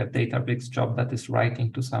often you have Databricks job that is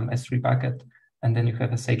writing to some S3 bucket, and then you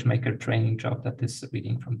have a SageMaker training job that is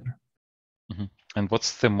reading from there. And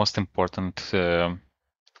what's the most important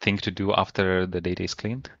thing to do after the data is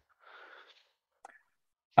cleaned?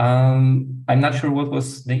 I'm not sure what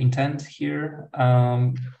was the intent here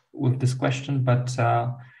with this question, but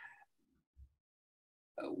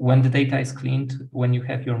when the data is cleaned, when you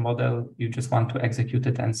have your model, you just want to execute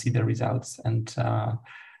it and see the results. And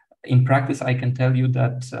in practice, I can tell you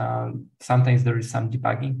that sometimes there is some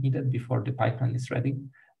debugging needed before the pipeline is ready.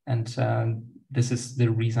 And this is the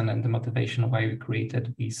reason and the motivation why we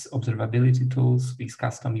created these observability tools, these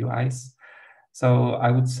custom UIs. So I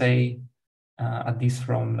would say, at least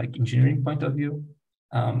from like engineering point of view,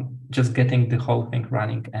 just getting the whole thing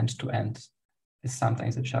running end to end is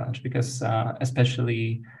sometimes a challenge because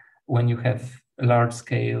especially when you have a large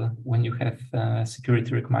scale, when you have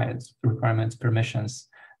security requirements, permissions,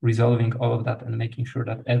 resolving all of that and making sure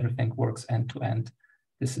that everything works end to end,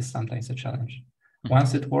 this is sometimes a challenge.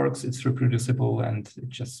 Once it works, it's reproducible and it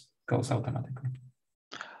just goes automatically.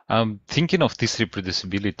 Thinking of this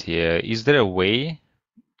reproducibility, is there a way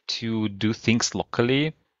to do things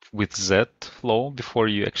locally with Zflow before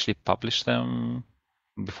you actually publish them?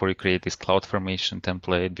 Before you create this CloudFormation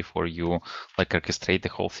template, before you like orchestrate the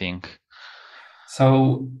whole thing?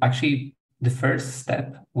 So actually, the first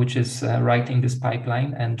step, which is writing this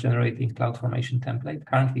pipeline and generating CloudFormation template,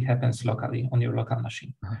 currently happens locally on your local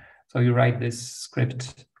machine. So you write this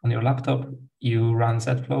script on your laptop, you run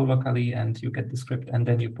Zflow locally, and you get the script, and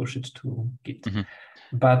then you push it to Git.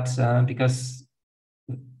 But because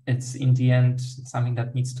it's in the end something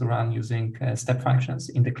that needs to run using step functions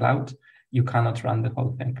in the cloud, you cannot run the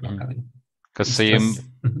whole thing locally. Because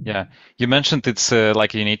you mentioned it's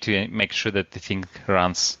like you need to make sure that the thing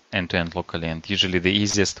runs end-to-end locally, and usually the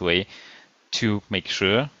easiest way to make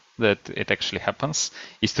sure that it actually happens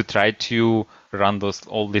is to try to run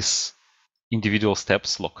all these individual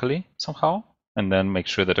steps locally somehow, and then make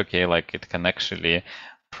sure that like it can actually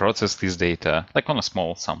process this data like on a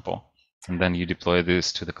small sample, and then you deploy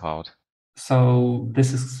this to the cloud. So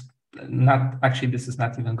this is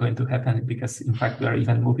not even going to happen because in fact we are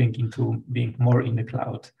even moving into being more in the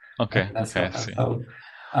cloud. Okay. So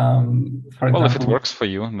for example, if it works for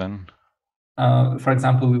you, then for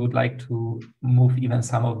example, we would like to move even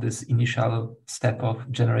some of this initial step of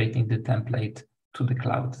generating the template to the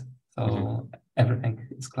cloud. So everything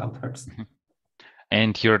is cloud first.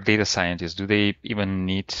 And your data scientists, do they even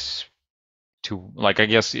need to, like, I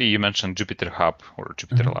guess you mentioned Jupyter Hub or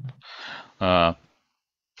Jupyter Lab.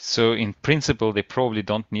 So in principle, they probably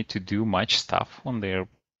don't need to do much stuff on their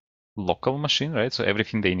local machine, right? So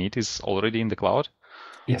everything they need is already in the cloud?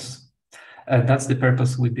 Yes. That's the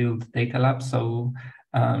purpose we build Data Lab. So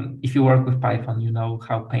if you work with Python, you know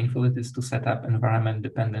how painful it is to set up environment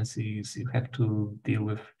dependencies. You have to deal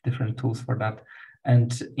with different tools for that.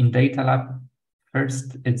 And in Data Lab,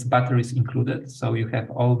 first, it's batteries included. So you have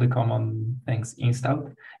all the common things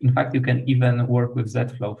installed. In fact, you can even work with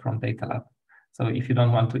Zflow from Data Lab. So if you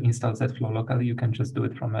don't want to install Zflow locally, you can just do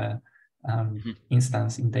it from a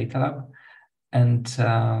instance in Data Lab. And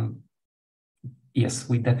yes,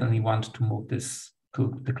 we definitely want to move this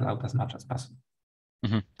to the cloud as much as possible.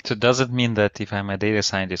 So does it mean that if I'm a data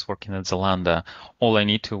scientist working at Zalando, all I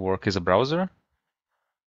need to work is a browser?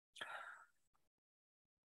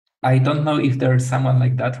 I don't know if there's someone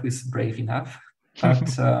like that who is brave enough, but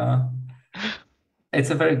it's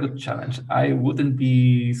a very good challenge. I wouldn't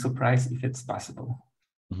be surprised if it's possible.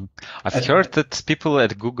 I've heard that people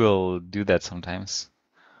at Google do that sometimes.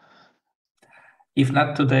 If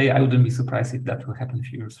not today, I wouldn't be surprised if that will happen a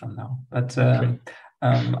few years from now. But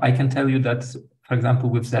I can tell you that, for example,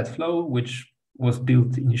 with Zflow, which was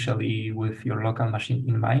built initially with your local machine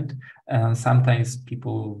in mind, sometimes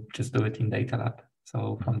people just do it in Data Lab,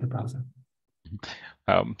 so from the browser.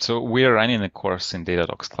 So we're running a course in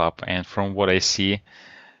Datadog Club, and from what I see,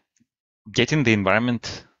 getting the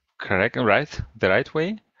environment the right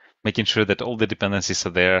way, making sure that all the dependencies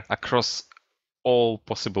are there across all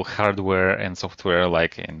possible hardware and software,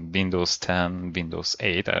 like in Windows 10, Windows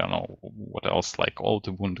 8, I don't know what else, like all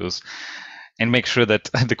the Windows, and make sure that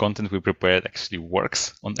the content we prepared actually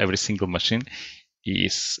works on every single machine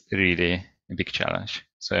is really a big challenge.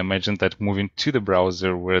 So imagine that moving to the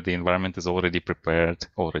browser where the environment is already prepared,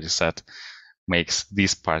 already set, makes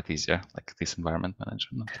this part easier, like this environment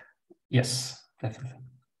management. Yes, definitely.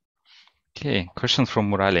 Okay, question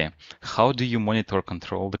from Murali. How do you monitor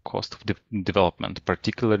control the cost of development,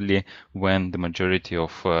 particularly when the majority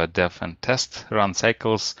of dev and test run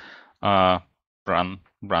cycles run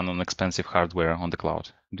on expensive hardware on the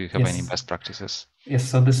cloud? Do you have any best practices? Yes,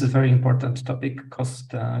 so this is a very important topic,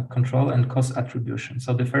 cost control and cost attribution.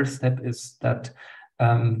 So the first step is that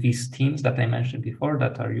these teams that I mentioned before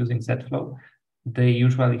that are using Zflow, they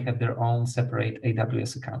usually have their own separate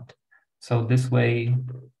AWS account. So this way,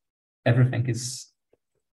 everything is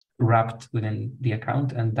wrapped within the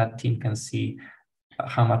account and that team can see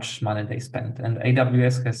how much money they spent. And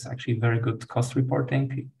AWS has actually very good cost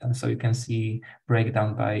reporting. And so you can see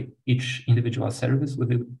breakdown by each individual service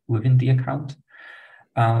within the account.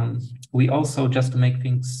 We also, just to make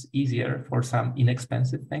things easier for some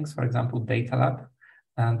inexpensive things, for example, Data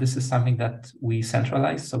Lab, this is something that we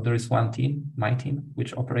centralize. So there is one team, my team,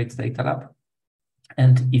 which operates Data Lab.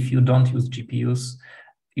 And if you don't use GPUs,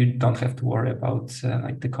 you don't have to worry about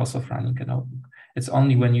like the cost of running a notebook. It's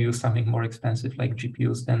only when you use something more expensive like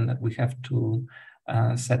GPUs, then we have to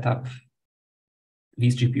set up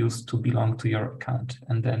these GPUs to belong to your account,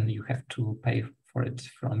 and then you have to pay for it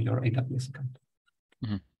from your AWS account.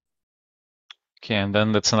 Mm-hmm. Okay, and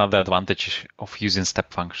then that's another advantage of using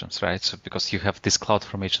step functions, right? So because you have this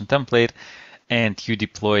CloudFormation template and you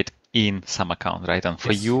deploy it in some account, right? And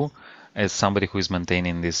for you, as somebody who is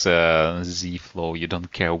maintaining this Zflow, you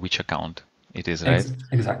don't care which account it is, right?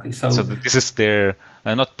 Exactly. So this is their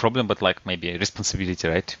not problem, but like maybe a responsibility,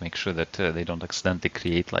 right? To make sure that they don't accidentally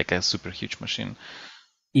create like a super huge machine.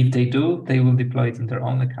 If they do, they will deploy it in their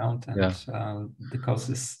own account, and the cost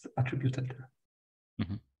is attributed there.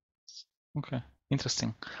 Mm-hmm. Okay,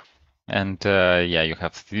 interesting. And yeah,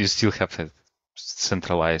 you still have a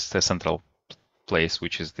central place,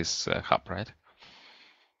 which is this hub, right?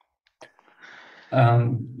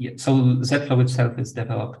 Yeah, so Zflow itself is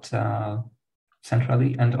developed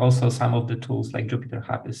centrally, and also some of the tools like Jupyter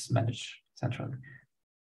Hub is managed centrally.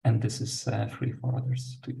 And this is free for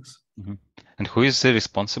others to use. Mm-hmm. And who is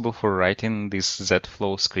responsible for writing these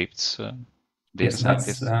Zflow scripts? Yes,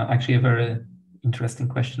 that's actually a very interesting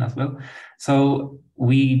question as well. So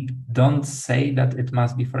we don't say that it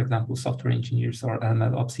must be, for example, software engineers or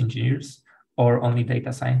ML ops engineers or only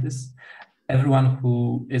data scientists. Everyone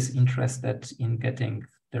who is interested in getting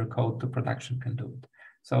their code to production can do it.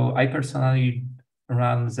 So I personally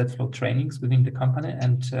run Zflow trainings within the company,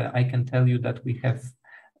 and I can tell you that we have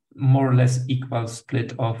more or less equal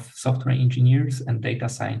split of software engineers and data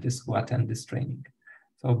scientists who attend this training.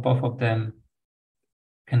 So both of them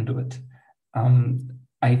can do it.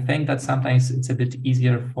 I think that sometimes it's a bit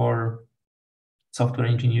easier for software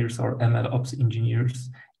engineers or ML ops engineers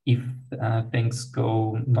if things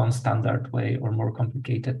go non-standard way or more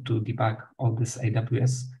complicated to debug all this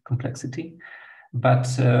AWS complexity. But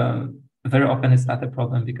very often it's not a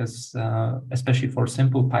problem because especially for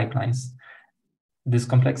simple pipelines, this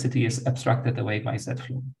complexity is abstracted away by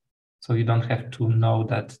Zflow. So you don't have to know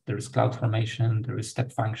that there is CloudFormation, there is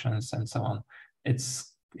step functions, and so on.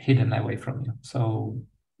 It's hidden away from you. So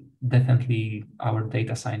definitely our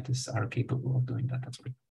data scientists are capable of doing that as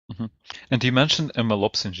well. Mm-hmm. And you mentioned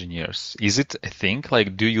MLOps engineers. Is it a thing?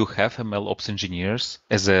 Like, do you have MLOps engineers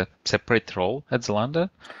as a separate role at Zalando?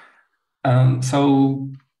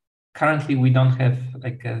 So currently we don't have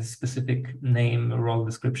like a specific name, role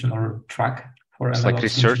description, or track for it's MLOps like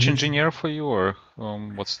research engineers. engineer for you, or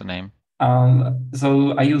what's the name?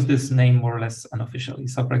 So I use this name more or less unofficially.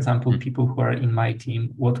 So for example, people who are in my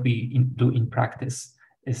team, what we do in practice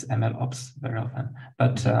is ML ops very often.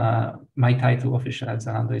 But my title official at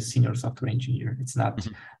Zalando is senior software engineer. It's not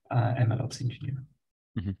ML ops engineer.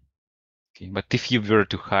 Okay, but if you were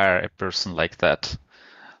to hire a person like that,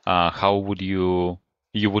 how would you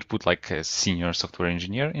would put like a senior software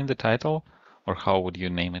engineer in the title, or how would you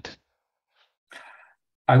name it?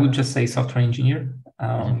 I would just say software engineer.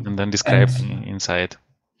 And then describe inside.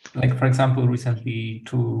 Like, for example, recently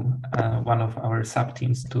to one of our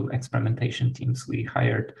sub-teams, to experimentation teams, we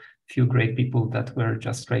hired a few great people that were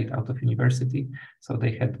just straight out of university. So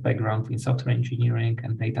they had background in software engineering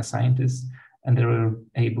and data scientists, and they were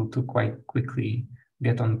able to quite quickly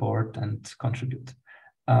get on board and contribute.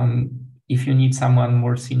 If you need someone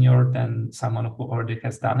more senior than someone who already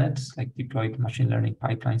has done it, like deployed machine learning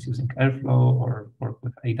pipelines using Airflow or work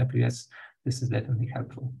with AWS, this is definitely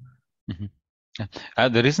helpful.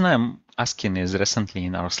 The reason I'm asking is recently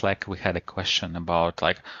in our Slack, we had a question about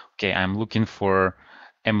like, okay, I'm looking for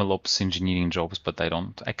MLOps engineering jobs, but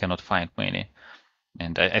I cannot find many.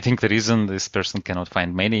 And I think the reason this person cannot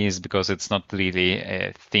find many is because it's not really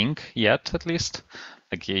a thing yet, at least.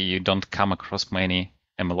 Like you don't come across many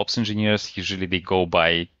MLOps engineers. Usually they go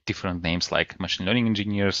by different names like machine learning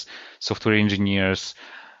engineers, software engineers,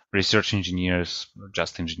 research engineers,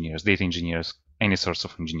 just engineers, data engineers, any sorts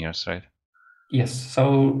of engineers, right? Yes.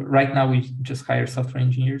 So right now we just hire software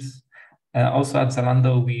engineers. Also at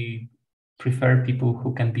Zalando, we prefer people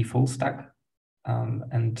who can be full stack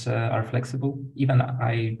and are flexible. Even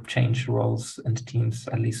I change roles and teams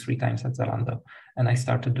at least 3 times at Zalando, and I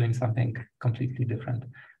started doing something completely different.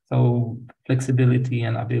 So flexibility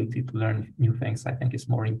and ability to learn new things, I think, is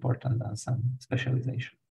more important than some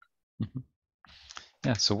specialization. Mm-hmm.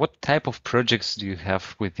 Yeah. So what type of projects do you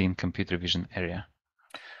have within computer vision area?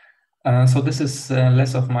 So this is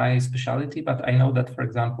less of my specialty, but I know that, for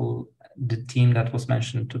example, the team that was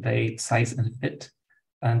mentioned today, Size and Fit,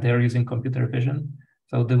 and they're using computer vision.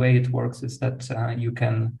 So the way it works is that you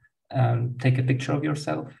can take a picture of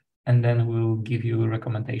yourself, and then we'll give you a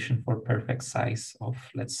recommendation for perfect size of,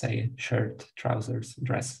 let's say, shirt, trousers,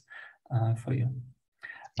 dress for you.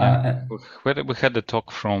 Yeah, we had a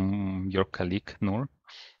talk from your colleague, Noor,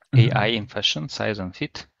 AI in fashion, size and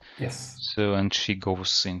fit. Yes. So, and she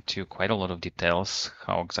goes into quite a lot of details,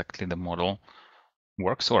 how exactly the model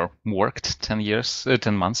works or worked 10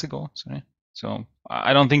 months ago, sorry. So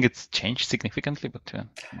I don't think it's changed significantly, but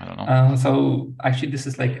I don't know. So actually, this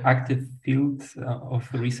is like active field of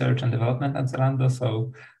research and development at Zalando.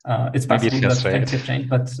 So it's Maybe it possible that has, things right? have changed,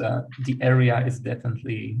 but the area is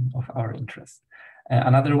definitely of our interest.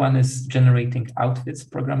 Another one is generating outfits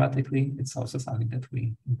programmatically. It's also something that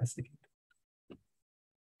we investigate.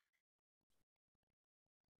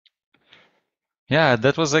 Yeah,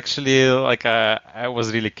 that was actually like I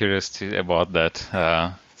was really curious about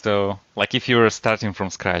that. So, like, if you were starting from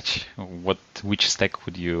scratch, which stack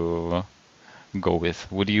would you go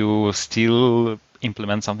with? Would you still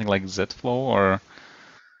implement something like Zflow or...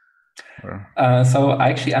 So I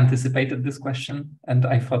actually anticipated this question, and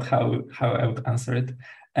I thought how I would answer it.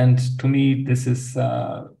 And to me, this is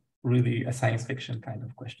really a science fiction kind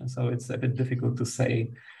of question. So it's a bit difficult to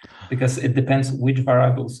say because it depends which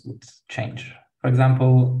variables would change. For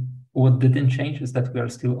example, what didn't change is that we are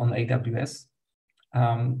still on AWS.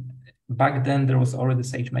 Back then, there was already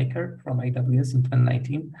SageMaker from AWS in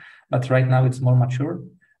 2019, but right now it's more mature.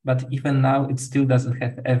 But even now, it still doesn't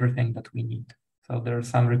have everything that we need. So there are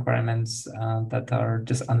some requirements that are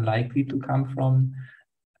just unlikely to come from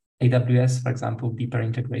AWS, for example, deeper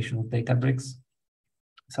integration with Databricks.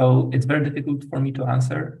 So it's very difficult for me to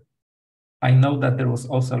answer. I know that there was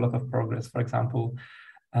also a lot of progress. For example,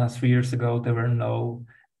 3 years ago, there were no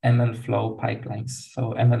MLflow pipelines.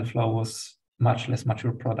 So MLflow was much less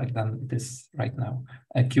mature product than it is right now.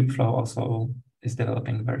 Kubeflow also is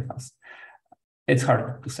developing very fast. It's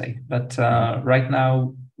hard to say, but right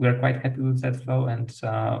now we're quite happy with that flow, and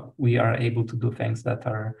we are able to do things that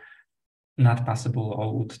are not possible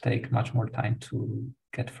or would take much more time to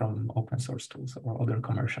get from open source tools or other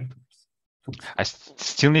commercial tools. I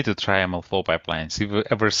still need to try MLflow pipelines.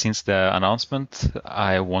 Ever since the announcement,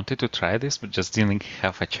 I wanted to try this, but just didn't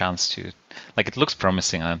have a chance to. Like, it looks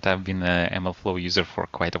promising, and I've been a MLflow user for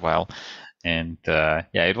quite a while. And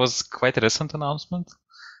yeah, it was quite a recent announcement.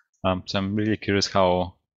 So I'm really curious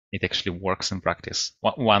how it actually works in practice.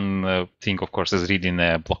 One thing, of course, is reading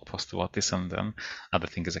a blog post about this, and then other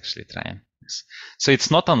thing is actually trying this. So it's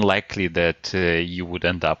not unlikely that you would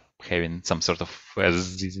end up having some sort of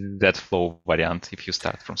that flow variant if you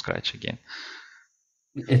start from scratch again.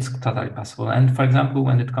 It's totally possible. And for example,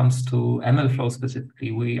 when it comes to MLflow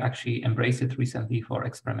specifically, we actually embraced it recently for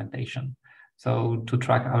experimentation. So to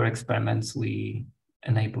track our experiments, we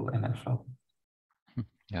enable MLflow.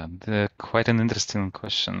 Yeah, quite an interesting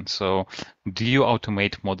question. So do you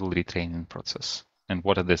automate model retraining process? And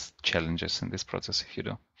what are the challenges in this process if you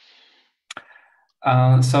do?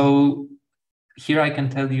 So here I can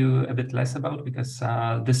tell you a bit less about because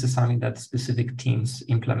this is something that specific teams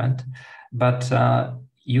implement, but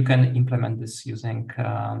you can implement this using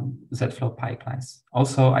Zflow pipelines.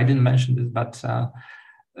 Also, I didn't mention this, but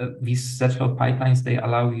these Zflow pipelines, they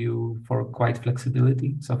allow you for quite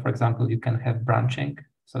flexibility. So for example, you can have branching.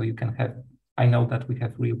 So you can have, I know that we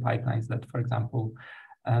have real pipelines that, for example,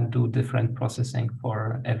 do different processing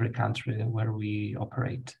for every country where we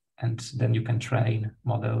operate. And then you can train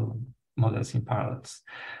models in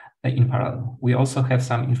parallel. We also have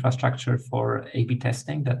some infrastructure for A/B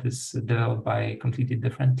testing that is developed by a completely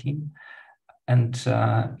different team. And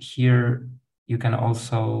here you can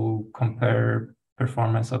also compare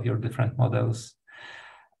performance of your different models.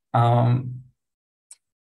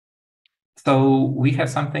 So we have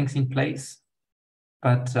some things in place.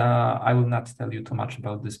 but I will not tell you too much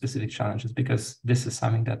about the specific challenges because this is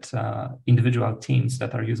something that individual teams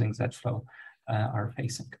that are using Zflow are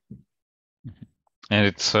facing. And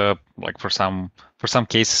it's like for some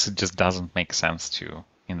cases it just doesn't make sense to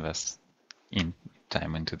invest in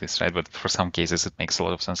time into this, right? But for some cases it makes a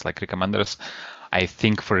lot of sense, like recommenders. I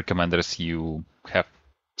think for recommenders you have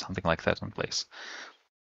something like that in place.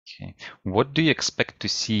 Okay. What do you expect to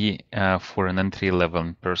see for an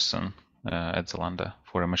entry-level person at Zalando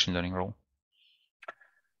for a machine learning role?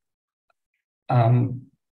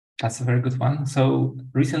 That's a very good one. So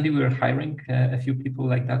recently we were hiring a few people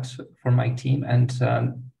like that for my team, and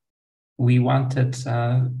we wanted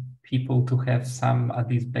people to have some at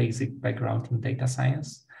least basic background in data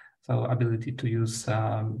science. So ability to use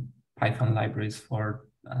Python libraries for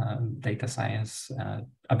data science,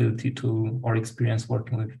 ability to or experience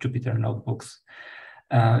working with Jupyter notebooks.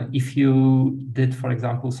 If you did, for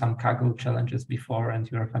example, some Kaggle challenges before and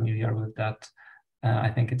you are familiar with that, I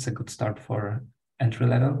think it's a good start for entry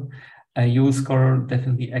level. You will score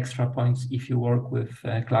definitely extra points if you work with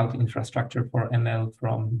cloud infrastructure for ML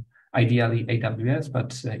from ideally AWS,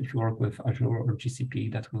 but if you work with Azure or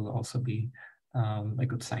GCP, that will also be a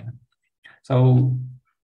good sign. So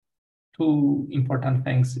two important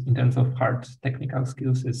things in terms of hard technical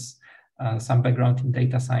skills is some background in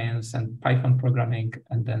data science and Python programming,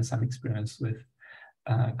 and then some experience with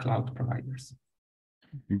cloud providers.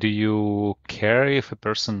 Do you care if a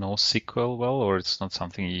person knows SQL well, or it's not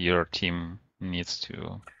something your team needs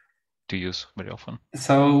to use very often?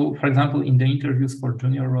 So, for example, in the interviews for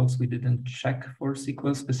junior roles, we didn't check for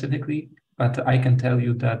SQL specifically, but I can tell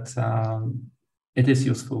you that it is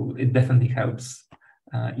useful. It definitely helps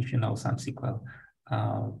if you know some SQL.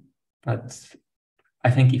 But I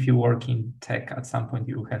think if you work in tech, at some point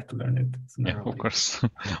you will have to learn it sooner or later. Of course.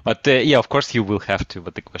 But yeah, of course you will have to.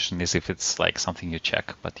 But the question is if it's like something you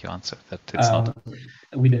check, but you answer that it's not.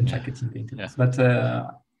 We didn't check it in the interviews. Yeah. But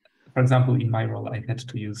for example, in my role, I had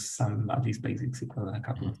to use some at least basic SQL a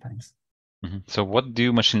couple of times. So what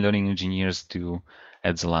do machine learning engineers do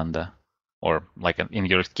at Zalando? Or like in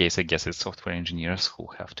your case, I guess it's software engineers who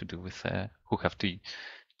have to do with who have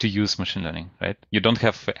to use machine learning, right? You don't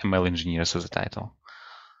have ML engineers as a title.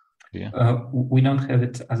 We don't have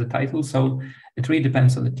it as a title, so it really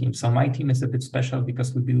depends on the team. So my team is a bit special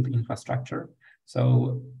because we build infrastructure.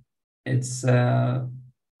 So it's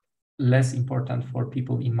less important for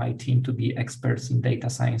people in my team to be experts in data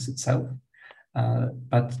science itself.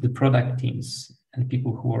 But the product teams and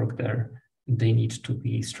people who work there, they need to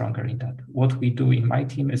be stronger in that. What we do in my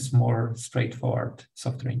team is more straightforward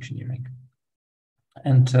software engineering.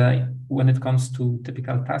 And when it comes to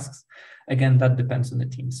typical tasks, again, that depends on the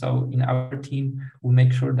team. So in our team, we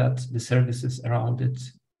make sure that the services around it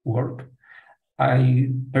work. I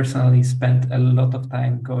personally spent a lot of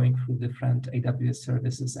time going through different AWS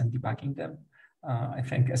services and debugging them. I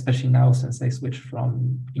think especially now, since I switched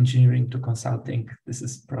from engineering to consulting, this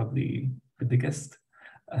is probably the biggest,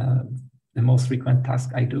 the most frequent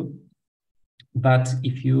task I do. But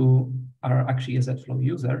if you are actually a Zflow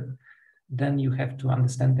user, then you have to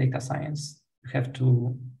understand data science. You have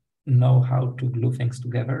to know how to glue things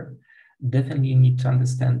together. Definitely you need to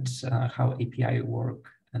understand how API work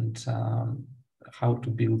and how to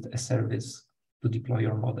build a service to deploy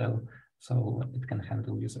your model so it can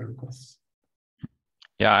handle user requests.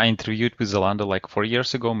 Yeah, I interviewed with Zalando like 4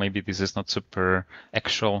 years ago. Maybe this is not super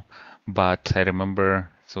actual, but I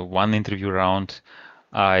remember, so one interview round,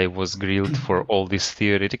 I was grilled for all these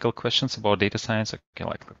theoretical questions about data science. Okay,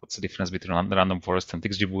 like what's the difference between random forest and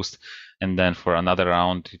XGBoost? And then for another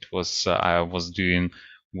round, it was I was doing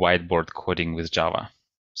whiteboard coding with Java.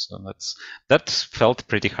 So that felt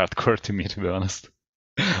pretty hardcore to me, to be honest.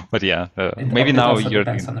 But yeah, maybe now also you're.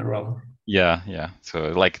 Depends on the role. Yeah. So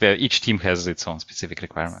like each team has its own specific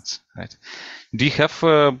requirements, right? Do you have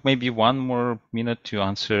maybe one more minute to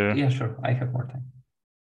answer? Yeah, sure. I have more time.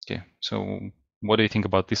 Okay. So what do you think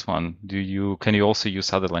about this one? Can you also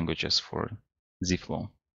use other languages for Zflow?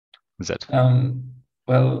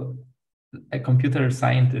 Well, a computer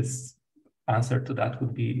scientist's answer to that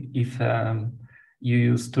would be if you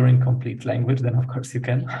use Turing complete language, then of course you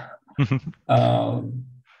can.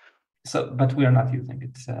 But we are not using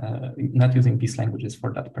it, not using these languages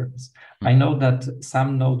for that purpose. I know that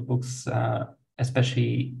some notebooks,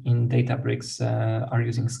 especially in Databricks, are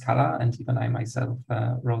using Scala, and even I myself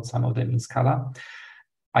wrote some of them in Scala.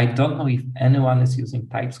 I don't know if anyone is using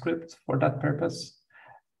TypeScript for that purpose.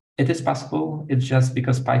 It is possible. It's just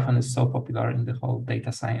because Python is so popular in the whole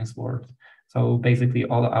data science world. So basically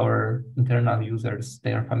all our internal users,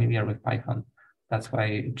 they are familiar with Python. That's why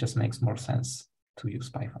it just makes more sense to use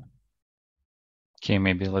Python. Okay,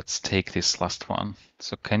 maybe let's take this last one.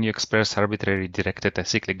 So can you express arbitrary directed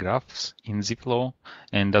acyclic graphs in Zipflow?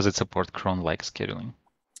 And does it support cron-like scheduling?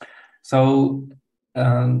 So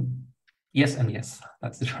yes and yes.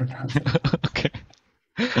 That's the short answer. Okay.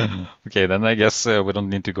 Okay, then I guess we don't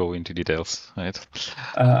need to go into details, right?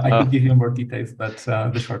 I could give you more details, but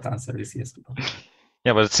the short answer is yes to both.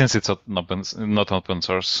 Yeah, but since it's not open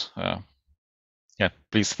source, yeah,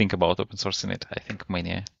 please think about open sourcing it. I think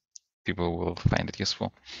many people will find it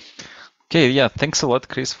useful. Okay, yeah, thanks a lot,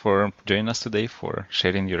 Chris, for joining us today, for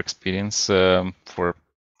sharing your experience, for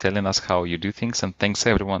telling us how you do things, and thanks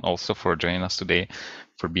everyone also for joining us today,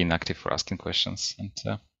 for being active, for asking questions, and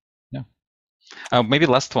yeah. Maybe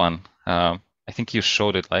last one. I think you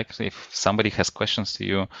showed it. Like, if somebody has questions to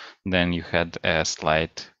you, then you had a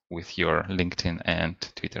slide with your LinkedIn and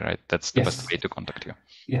Twitter, right? That's the best way to contact you.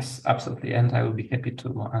 Yes, absolutely. And I will be happy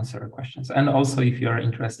to answer questions. And also, if you're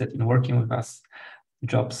interested in working with us,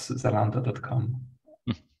 jobs.zalando.com,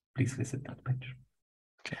 please visit that page.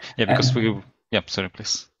 Okay. Yeah, because yeah, sorry,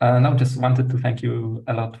 please. No, just wanted to thank you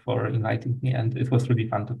a lot for inviting me, and it was really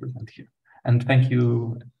fun to present here. And thank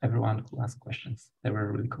you, everyone who asked questions. They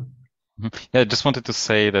were really cool. Yeah, I just wanted to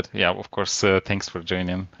say that, yeah, of course, thanks for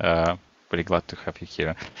joining. Very glad to have you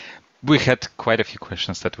here. We had quite a few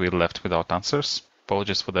questions that we left without answers.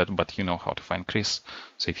 Apologies for that, but you know how to find Chris.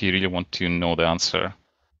 So if you really want to know the answer,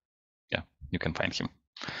 yeah, you can find him.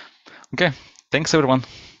 Okay, thanks everyone.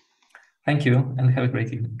 Thank you, and have a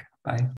great evening. Bye.